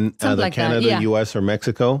 made in either like Canada, that, US, or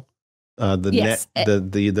Mexico.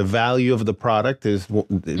 The value of the product is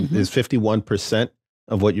 51%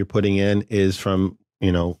 of what you're putting in is from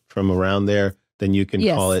around there. Then you can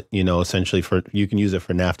call it, essentially you can use it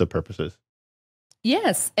for NAFTA purposes.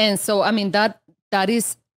 Yes. And so, that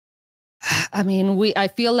is, I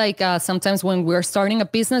feel like sometimes when we're starting a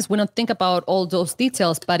business, we don't think about all those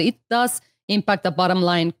details, but it does impact the bottom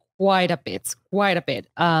line quite a bit.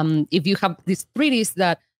 If you have these treaties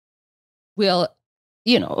that will,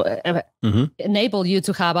 enable you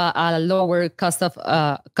to have a lower cost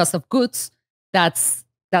of goods, that's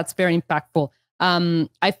very impactful.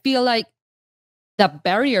 I feel like the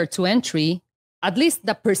barrier to entry, at least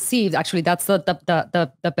the perceived, actually, that's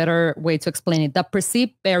the better way to explain it. The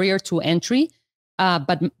perceived barrier to entry,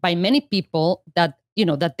 but by many people that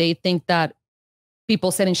they think that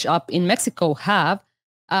people setting shop in Mexico have.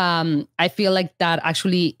 I feel like that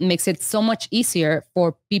actually makes it so much easier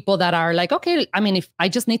for people that are like, okay, if I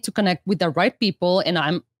just need to connect with the right people, and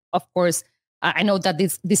I'm, of course, I know that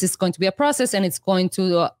this is going to be a process, and it's going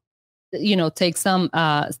to, take some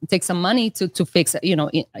money to fix,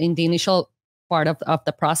 in the initial part of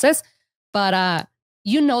the process. But that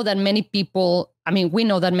many people, we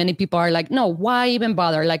know that many people are like, no, why even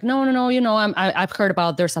bother? Like, no, I've heard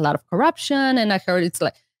about there's a lot of corruption, and I heard it's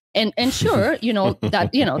like, and sure, that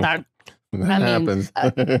happens.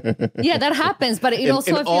 That happens. But it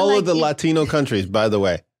also in all of the Latino countries, by the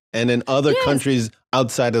way, and in other countries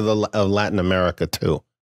outside of Latin America too.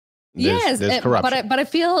 There's corruption. But I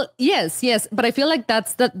feel but I feel like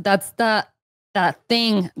that's the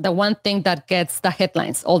one thing that gets the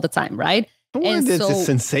headlines all the time, right? Well, it's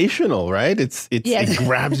sensational, right? It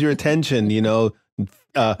grabs your attention.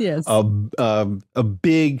 A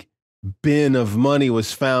big bin of money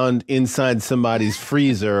was found inside somebody's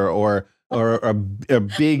freezer, or a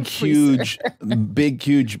big huge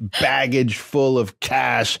baggage full of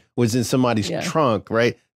cash was in somebody's trunk,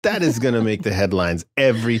 right? That is going to make the headlines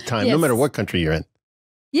every time, no matter what country you're in.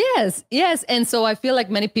 Yes. And so I feel like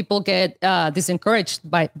many people get disencouraged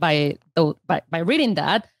by reading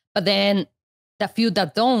that, but then the few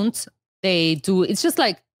that don't, they do. It's just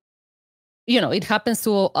like, it happens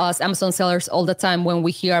to us Amazon sellers all the time when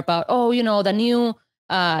we hear about, the new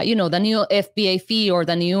FBA fee, or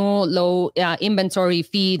the new low inventory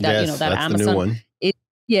fee that, that that's Amazon, the new one.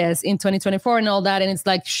 In 2024 and all that. And it's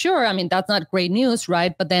like, sure, that's not great news,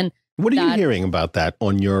 right? But then what are you hearing about that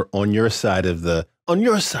on your side of the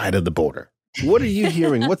border? What are you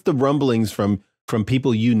hearing? What's the rumblings from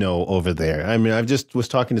people over there? I just was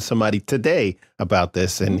talking to somebody today about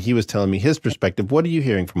this, and he was telling me his perspective. What are you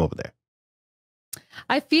hearing from over there?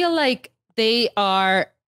 I feel like they are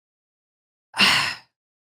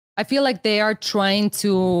trying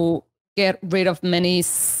to get rid of many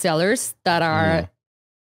sellers that are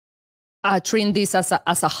treating this as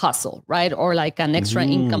a hustle, right? Or like an extra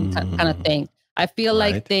income kind of thing. I feel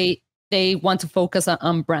like they want to focus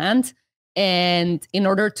on brand. And in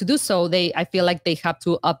order to do so, I feel like they have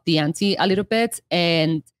to up the ante a little bit.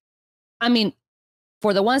 And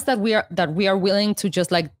for the ones that we are willing to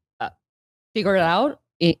just like figure it out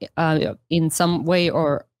in some way,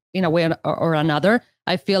 or in a way or another,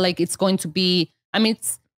 I feel like it's going to be,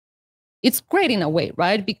 it's great in a way,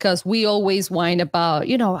 right? Because we always whine about,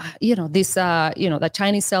 this, the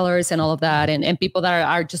Chinese sellers and all of that, and people that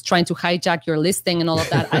are just trying to hijack your listing and all of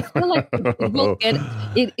that. I feel like it will get,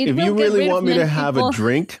 if you really want me to have a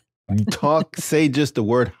drink, say just the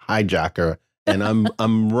word hijacker, and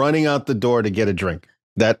I'm running out the door to get a drink.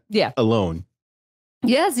 That alone.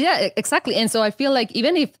 Yes, yeah, exactly. And so I feel like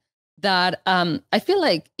even if that, I feel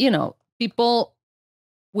like, people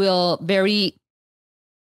will very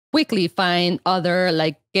quickly find other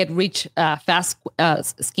like get rich fast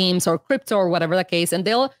schemes or crypto or whatever the case, and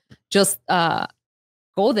they'll just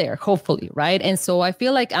go there, hopefully, right? And so I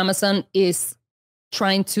feel like Amazon is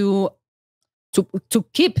trying to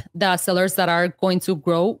keep the sellers that are going to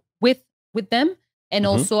grow with them. And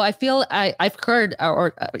also, I feel I've heard,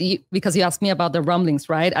 because you asked me about the rumblings,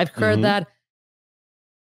 right? I've heard that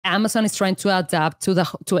Amazon is trying to adapt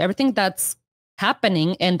to everything that's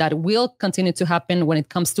happening and that will continue to happen when it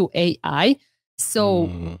comes to AI.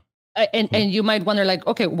 So, and you might wonder, like,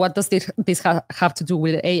 okay, what does this have to do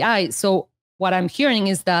with AI? So, what I'm hearing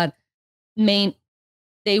is that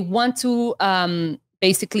they want to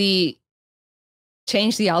basically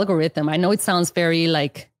change the algorithm. I know it sounds very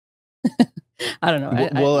like. I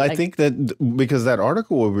don't know. I think that because that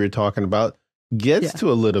article we were talking about gets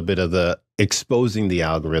to a little bit of the exposing the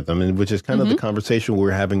algorithm, and which is kind of the conversation we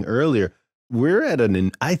were having earlier.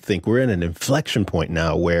 I think we're at an inflection point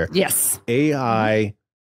now where AI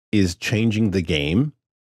is changing the game.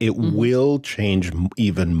 It will change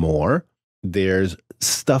even more. There's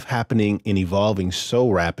stuff happening and evolving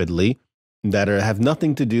so rapidly that have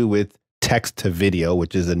nothing to do with text to video,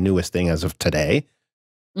 which is the newest thing as of today.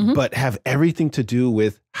 But have everything to do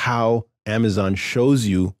with how Amazon shows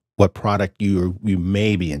you what product you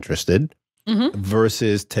may be interested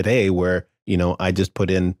versus today where, I just put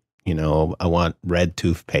in, I want red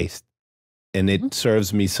toothpaste and it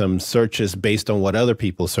serves me some searches based on what other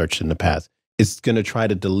people searched in the past. It's going to try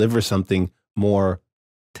to deliver something more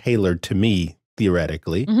tailored to me,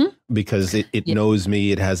 theoretically, because it knows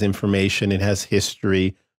me, it has information, it has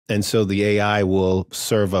history. And so the AI will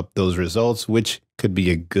serve up those results, which could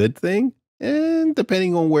be a good thing. And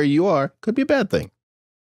depending on where you are, could be a bad thing.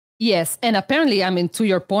 Yes. And apparently, I mean, to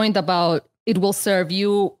your point about it will serve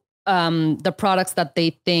you the products that they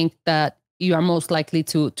think that you are most likely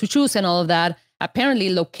to choose and all of that.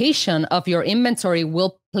 Apparently, location of your inventory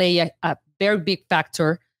will play a very big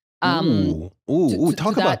factor.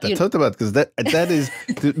 Talk about that, because that is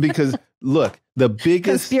because look, the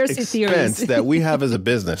biggest expense that we have as a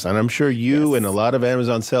business, and I'm sure you and a lot of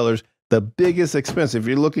Amazon sellers, the biggest expense, if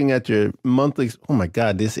you're looking at your monthly, oh my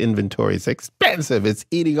God, this inventory is expensive. It's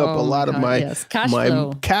eating up a lot of my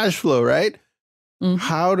cash flow, right?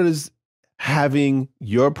 How does having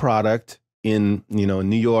your product in,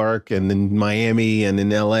 New York and in Miami and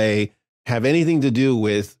in LA have anything to do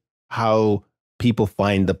with how people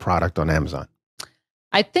find the product on Amazon?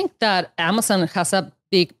 I think that Amazon has a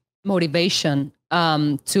big motivation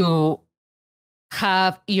to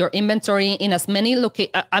have your inventory in as many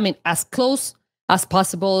as close as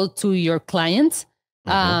possible to your clients.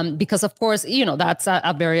 Because of course, that's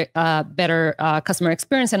a very better customer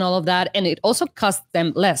experience and all of that. And it also costs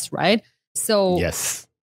them less, right? So yes,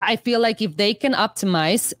 I feel like if they can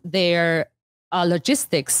optimize their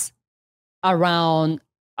logistics around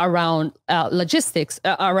location,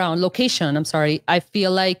 I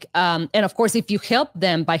feel like, and of course, if you help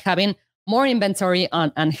them by having more inventory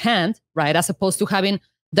on hand, right, as opposed to having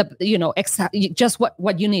just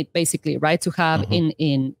what you need, basically, right, to have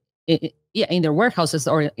in their warehouses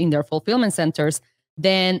or in their fulfillment centers,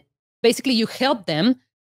 then basically you help them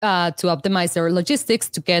to optimize their logistics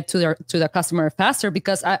to get to the customer faster.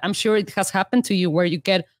 Because I'm sure it has happened to you where you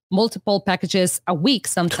get multiple packages a week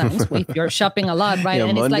sometimes if you're shopping a lot, right? Yeah,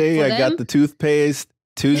 and Monday it's like I got the toothpaste,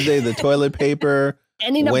 Tuesday the toilet paper,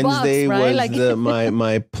 and in Wednesday a box, right? was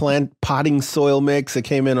my plant potting soil mix. It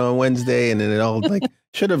came in on Wednesday, and then it all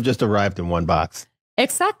should have just arrived in one box.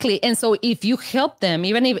 Exactly. And so if you help them,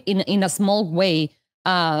 even if in a small way,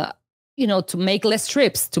 to make less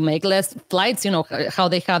trips, to make less flights, how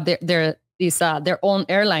they have their own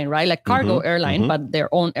airline, right? Like cargo airline, but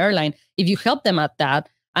their own airline. If you help them at that,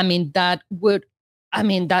 that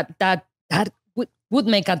would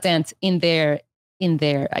make a dent in their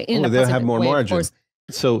they'll have more margin.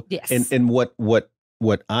 So, yes. and what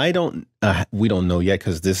I don't, we don't know yet,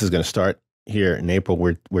 because this is going to start here in April.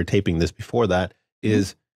 We're taping this before that.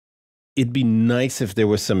 Is it'd be nice if there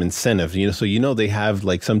was some incentive, so they have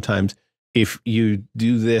like sometimes if you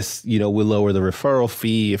do this, we'll lower the referral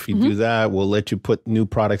fee. If you do that, we'll let you put new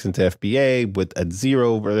products into FBA with at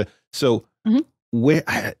zero. So where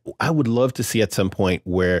I would love to see at some point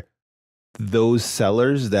where those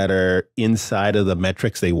sellers that are inside of the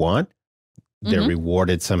metrics they want, they're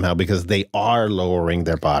rewarded somehow because they are lowering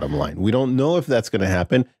their bottom line. We don't know if that's going to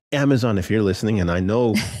happen. Amazon, if you're listening, and I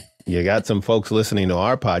know You got some folks listening to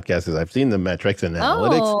our podcast, because I've seen the metrics and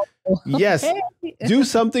analytics. Yes, okay. do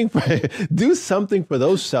something for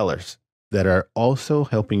those sellers that are also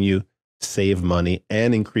helping you save money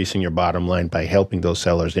and increasing your bottom line by helping those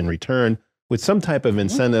sellers in return with some type of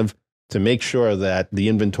incentive to make sure that the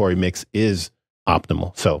inventory mix is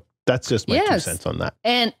optimal. So that's just my 2 cents on that.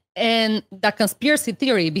 And the conspiracy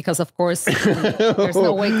theory, because of course there's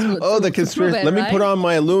no way to the conspiracy. Let me put on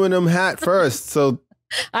my aluminum hat first. So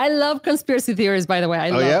I love conspiracy theories, by the way. I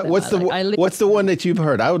love them. What's the one that you've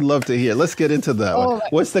heard? I would love to hear. Let's get into that one.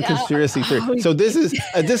 What's the conspiracy theory? So this is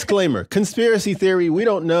a disclaimer. Conspiracy theory, we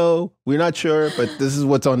don't know. We're not sure, but this is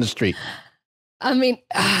what's on the street. I mean,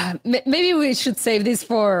 maybe we should save this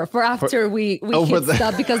for after we hit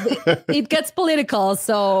stuff, because it gets political.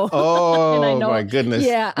 So my goodness,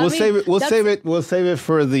 yeah, we'll save it. We'll save it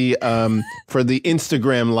for the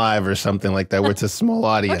Instagram live or something like that, where it's a small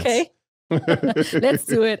audience. Okay, let's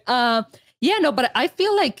do it. But I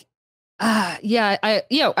feel like,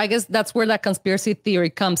 I guess that's where that conspiracy theory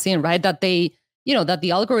comes in, right? That that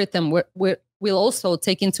the algorithm will also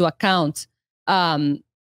take into account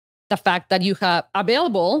the fact that you have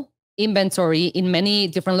available inventory in many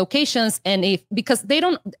different locations. And because they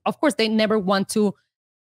don't, of course, they never want to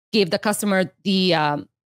give the customer the,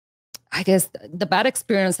 the bad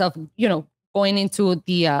experience of, going into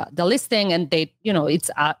the listing and they, it's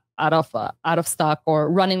out of stock or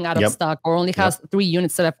running out of stock, or only has 3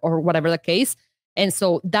 units left, or whatever the case. And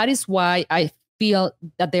so that is why I feel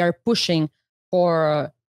that they are pushing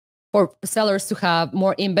for sellers to have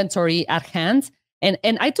more inventory at hand.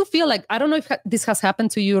 And I do feel like, I don't know if this has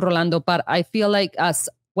happened to you, Rolando, but I feel like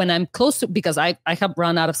when I'm close to, because I have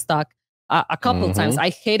run out of stock a couple of times.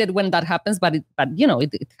 I hate it when that happens, but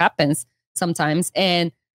it happens sometimes.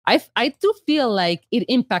 And I do feel like it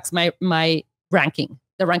impacts my ranking,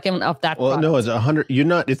 the ranking of that product. No, it's 100.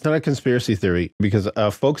 It's not a conspiracy theory, because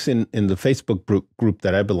folks in the Facebook group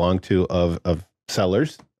that I belong to of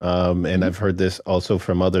sellers, and I've heard this also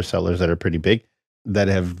from other sellers that are pretty big, that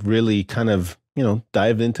have really kind of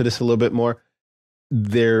dived into this a little bit more.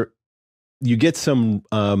 You get some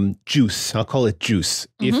juice. I'll call it juice.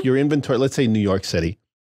 If your inventory, let's say New York City,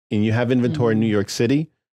 and you have inventory in New York City,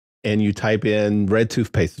 and you type in red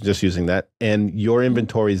toothpaste, just using that, and your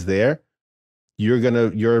inventory is there,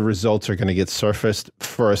 your results are gonna get surfaced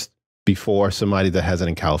first before somebody that has it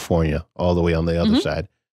in California, all the way on the other side.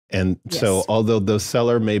 And so, although the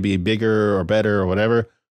seller may be bigger or better or whatever,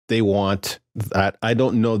 they want that. I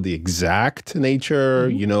don't know the exact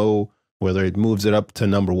nature, whether it moves it up to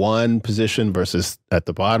number 1 position versus at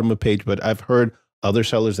the bottom of the page, but I've heard other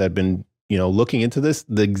sellers that have been, looking into this,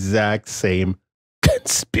 the exact same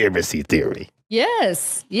conspiracy theory.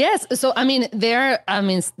 Yes. So, there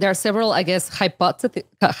are several, I guess,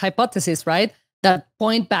 hypotheses, right, that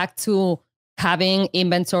point back to having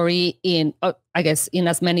inventory in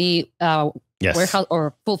as many warehouse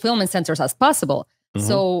or fulfillment centers as possible.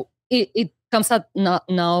 So it comes at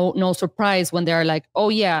no surprise when they're like, oh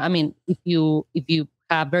yeah, if you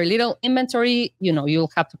have very little inventory,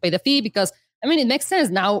 you'll have to pay the fee, because it makes sense.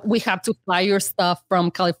 Now we have to fly your stuff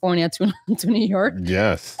from California to New York.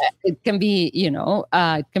 Yes, it can be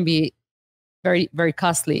it can be very, very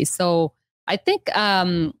costly. So I think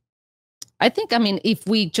if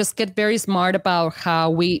we just get very smart about how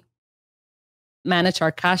we manage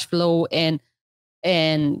our cash flow and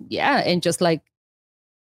just like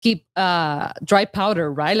keep dry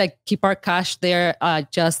powder, right? Like keep our cash there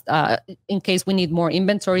just in case we need more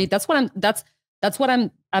inventory. That's what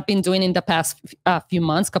I've been doing in the past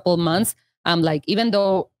couple of months. I'm like, even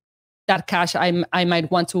though that cash I might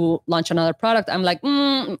want to launch another product, I'm like,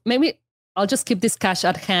 maybe I'll just keep this cash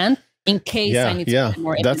at hand in case I need to get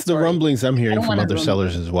more inventory. That's the rumblings I'm hearing from other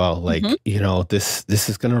sellers as well. Like, this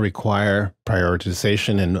is going to require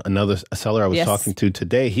prioritization. And another seller I was talking to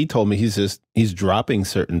today, he told me he's dropping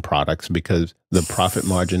certain products because the profit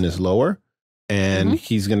margin is lower, and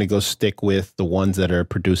he's going to go stick with the ones that are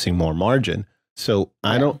producing more margin. So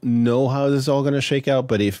I don't know how this is all going to shake out,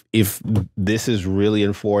 but if this is really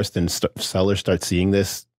enforced and sellers start seeing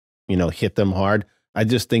this, hit them hard, I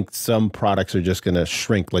just think some products are just going to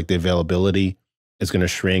shrink. Like the availability is going to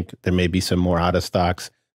shrink. There may be some more out of stocks.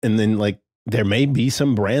 And then there may be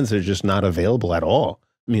some brands that are just not available at all.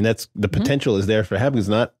 That's the potential is there for happening.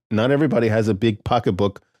 Not everybody has a big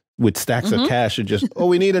pocketbook with stacks of cash and just,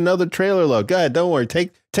 we need another trailer load. Go ahead, don't worry.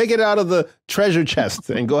 Take it out of the treasure chest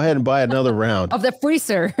and go ahead and buy another round. Of the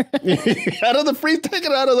freezer. Take it out of the freezer. Take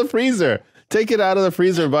it out of the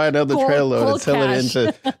freezer, buy another trailer load and sell it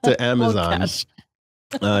into Amazon.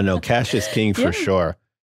 No, cash is king for sure.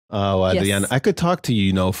 Deanna, I could talk to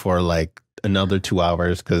you, for like another 2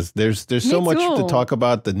 hours because there's so much to talk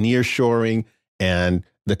about, the nearshoring and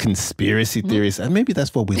the conspiracy theories. And maybe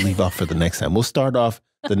that's what we leave off for the next time. We'll start off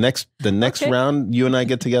the next round you and I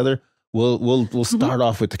get together. We'll start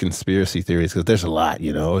off with the conspiracy theories because there's a lot,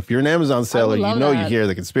 If you're an Amazon seller, you hear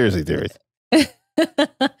the conspiracy theories.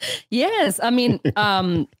 Yes. I mean,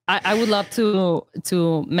 I would love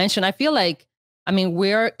to mention, I feel like,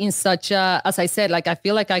 we're in such a, as I said, like, I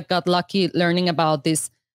feel like I got lucky learning about this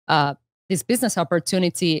business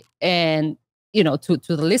opportunity, and, to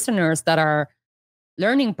the listeners that are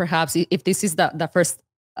learning, perhaps if this is the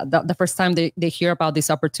first time they hear about this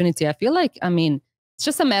opportunity, I feel like, it's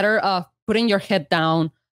just a matter of putting your head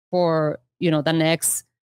down for, the next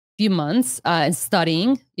few months and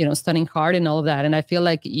studying hard and all of that. And I feel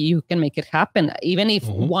like you can make it happen. Even if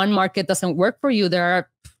one market doesn't work for you, there are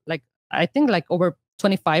I think over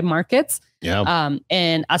 25 markets. Yeah.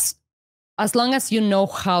 And as long as you know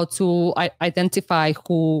how to identify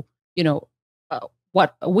who,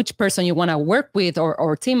 which person you want to work with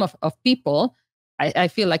or team of people, I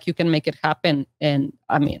feel like you can make it happen. And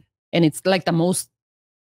and it's like the most,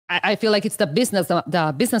 I feel like it's the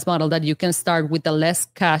business model that you can start with the less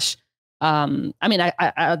cash. I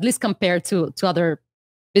at least compared to other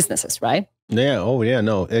businesses, right? Yeah. Oh, yeah.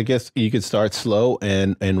 No, I guess you could start slow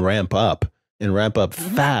and ramp up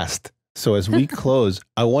fast. So as we close,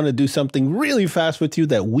 I want to do something really fast with you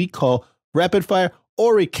that we call rapid fire.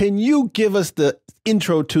 Ori, can you give us the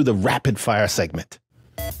intro to the rapid fire segment?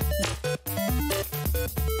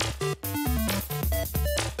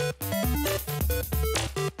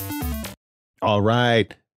 All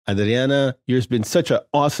right. Adriana, you've been such an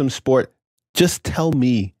awesome sport. Just tell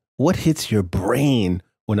me what hits your brain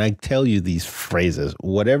when I tell you these phrases.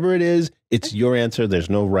 Whatever it is, it's your answer. There's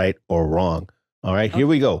no right or wrong. All right, here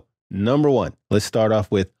we go. Number one, let's start off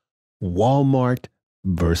with Walmart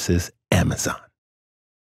versus Amazon.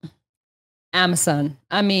 Amazon.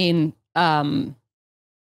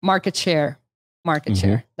 Market share.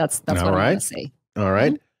 That's what I'm going to say. All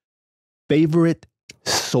right. Favorite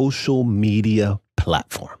social media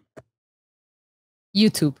platform?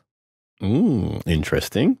 YouTube.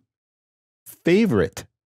 Interesting. Favorite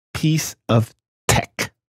piece of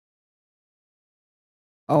tech?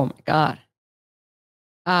 Oh my God.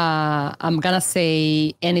 I'm gonna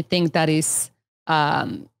say anything that is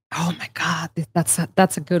oh my God,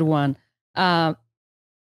 that's a good one. I'm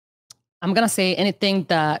gonna say anything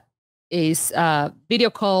that is video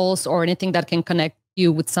calls or anything that can connect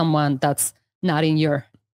you with someone that's not in your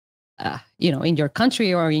in your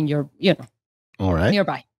country or in your all right,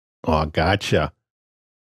 nearby. Oh, gotcha.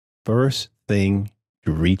 First thing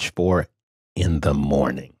you reach for in the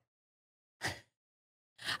morning?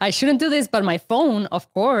 I shouldn't do this, but my phone,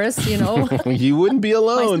 of course, You wouldn't be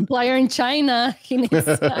alone. My supplier in China, he needs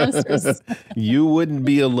answers. You wouldn't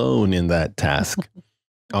be alone in that task.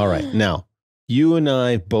 All right. Now, you and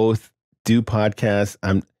I both do podcasts.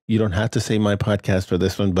 You don't have to say my podcast for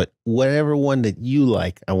this one, but whatever one that you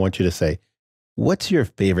like, I want you to say, what's your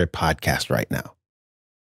favorite podcast right now?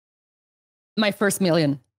 My First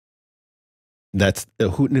Million. That's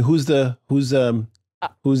who's in that? I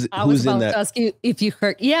was about to ask you if you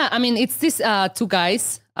heard. Yeah, it's these two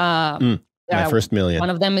guys. My First Million. One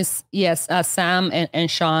of them is Sam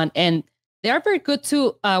and Sean, and they are very good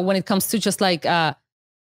too when it comes to just like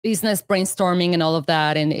business brainstorming and all of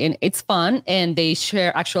that, and it's fun, and they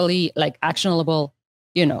share actually like actionable,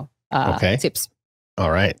 tips. All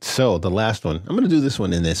right. So the last one, I'm going to do this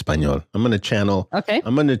one in Espanol. I'm going to channel. Okay.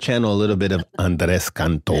 I'm going to channel a little bit of Andrés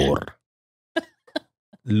Cantor.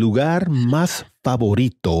 Lugar más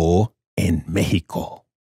favorito en México.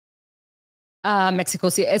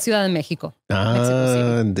 México, sí, es Ciudad de México. México,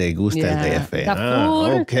 sí. Te gusta el DF. The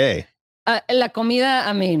food, okay. La comida,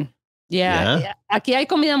 aquí hay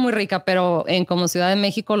comida muy rica, pero en como Ciudad de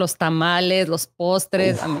México, los tamales, los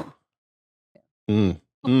postres,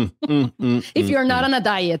 if you're not on a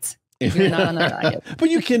diet.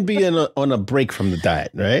 But you can be on a break from the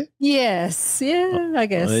diet, right? Yes. Yeah, I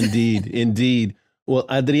guess. Indeed. Well,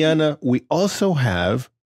 Adriana, we also have,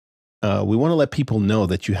 we want to let people know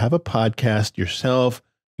that you have a podcast yourself.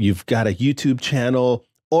 You've got a YouTube channel.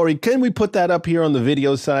 Ori, can we put that up here on the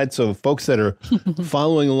video side so folks that are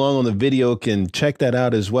following along on the video can check that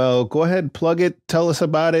out as well? Go ahead, plug it. Tell us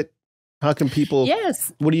about it. How can people?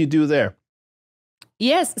 Yes. What do you do there?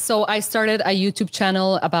 Yes. So I started a YouTube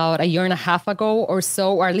channel about a year and a half ago or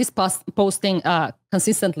so, or at least posting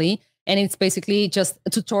consistently. And it's basically just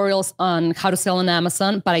tutorials on how to sell on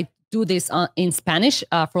Amazon. But I do this in Spanish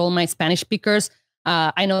for all my Spanish speakers.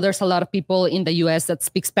 I know there's a lot of people in the US that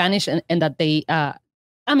speak Spanish and that they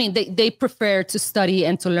I mean, they prefer to study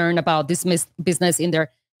and to learn about this business in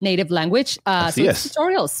their native language. So yes. it's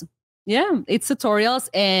tutorials. Yeah, it's tutorials,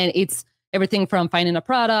 and it's everything from finding a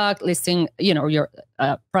product, listing, your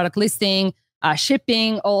product listing,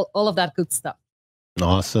 shipping, all of that good stuff.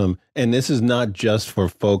 Awesome. And this is not just for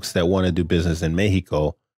folks that want to do business in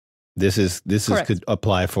Mexico. This could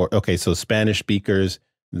apply for, so Spanish speakers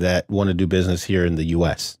that want to do business here in the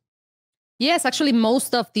U.S. Yes, actually,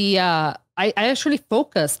 most of the, I actually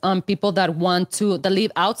focus on people that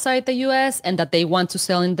live outside the U.S. and that they want to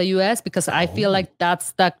sell in the U.S. because I feel like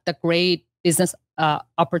that's the great business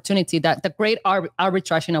opportunity, that the great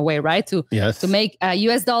arbitrage in a way, right? To make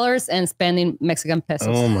U.S. dollars and spend in Mexican pesos.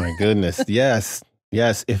 Oh my goodness. Yes.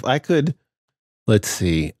 Yes. If I could, let's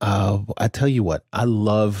see. I tell you what, I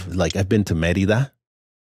love, I've been to Merida.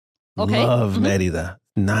 Okay. Love Merida.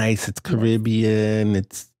 Nice. It's Caribbean.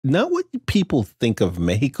 It's not what people think of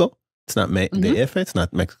Mexico. It's not DF. It's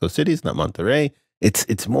not Mexico City. It's not Monterrey.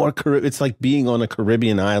 It's more it's like being on a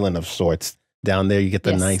Caribbean island of sorts. Down there, you get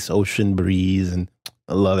the nice ocean breeze, and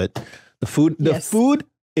I love it. The food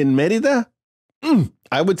in Merida,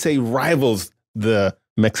 I would say rivals the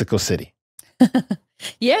Mexico City.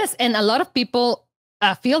 Yes, and a lot of people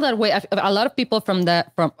feel that way. A lot of people from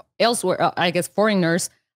elsewhere, I guess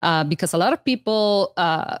foreigners, because a lot of people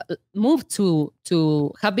have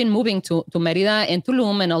been moving to Merida and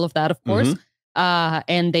Tulum and all of that, of course,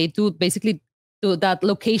 and they do basically do that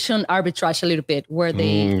location arbitrage a little bit, where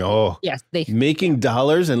they they making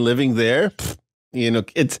dollars and living there.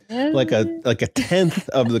 It's like a tenth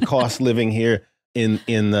of the cost living here.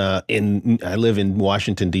 I live in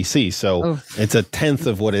Washington D.C., so it's a tenth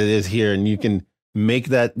of what it is here, and you can make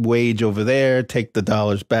that wage over there, take the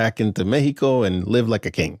dollars back into Mexico, and live like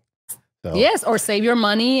a king. So. Yes, or save your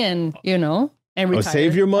money and and retire. Or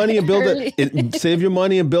save your money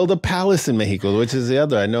and build a palace in Mexico, which is the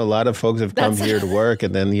other. I know a lot of folks have come here to work,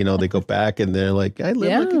 and then they go back and they're like, I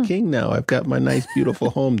live like a king now. I've got my nice, beautiful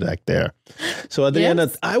home back there. So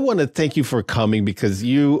Adriana, I want to thank you for coming because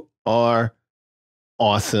you are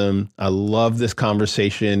awesome. I love this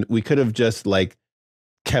conversation. We could have just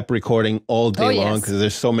kept recording all day long because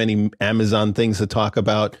there's so many Amazon things to talk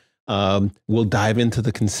about. We'll dive into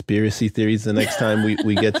the conspiracy theories the next time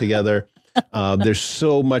we get together. There's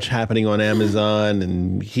so much happening on Amazon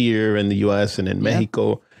and here in the U.S. and in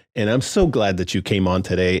Mexico. And I'm so glad that you came on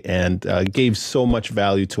today and gave so much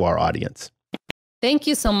value to our audience. Thank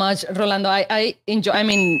you so much, Rolando. I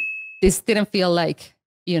enjoy, this didn't feel like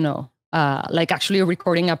actually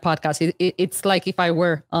recording a podcast. It's like if I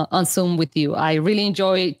were on Zoom with you. I really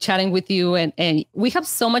enjoy chatting with you, and we have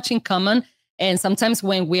so much in common. And sometimes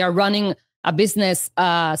when we are running a business,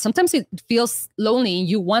 sometimes it feels lonely.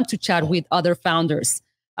 You want to chat with other founders.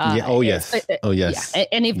 Yes. Yeah.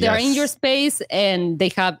 And if they're in your space and they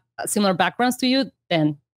have similar backgrounds to you,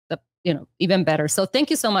 then even better. So thank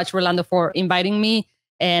you so much, Rolando, for inviting me.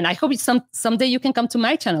 And I hope someday you can come to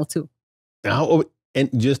my channel too. And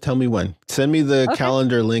just tell me when. Send me the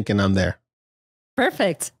calendar link and I'm there.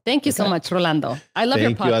 Perfect. Thank you so much, Rolando. I love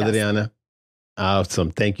your podcast. Thank you, Adriana. Awesome.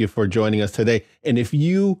 Thank you for joining us today. And if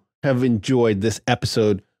you have enjoyed this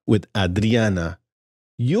episode with Adriana,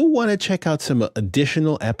 you'll want to check out some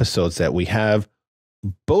additional episodes that we have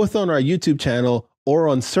both on our YouTube channel or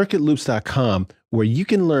on circuitloops.com, where you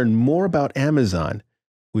can learn more about Amazon.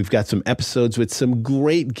 We've got some episodes with some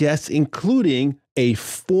great guests, including a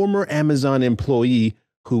former Amazon employee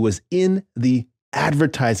who was in the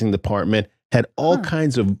advertising department, had all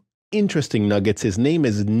kinds of interesting nuggets. His name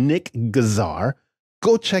is Nick Gazar.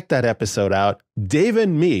 Go check that episode out. Dave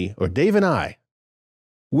and I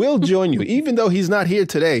will join you. Even though he's not here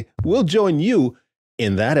today, we'll join you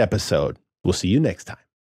in that episode. We'll see you next time.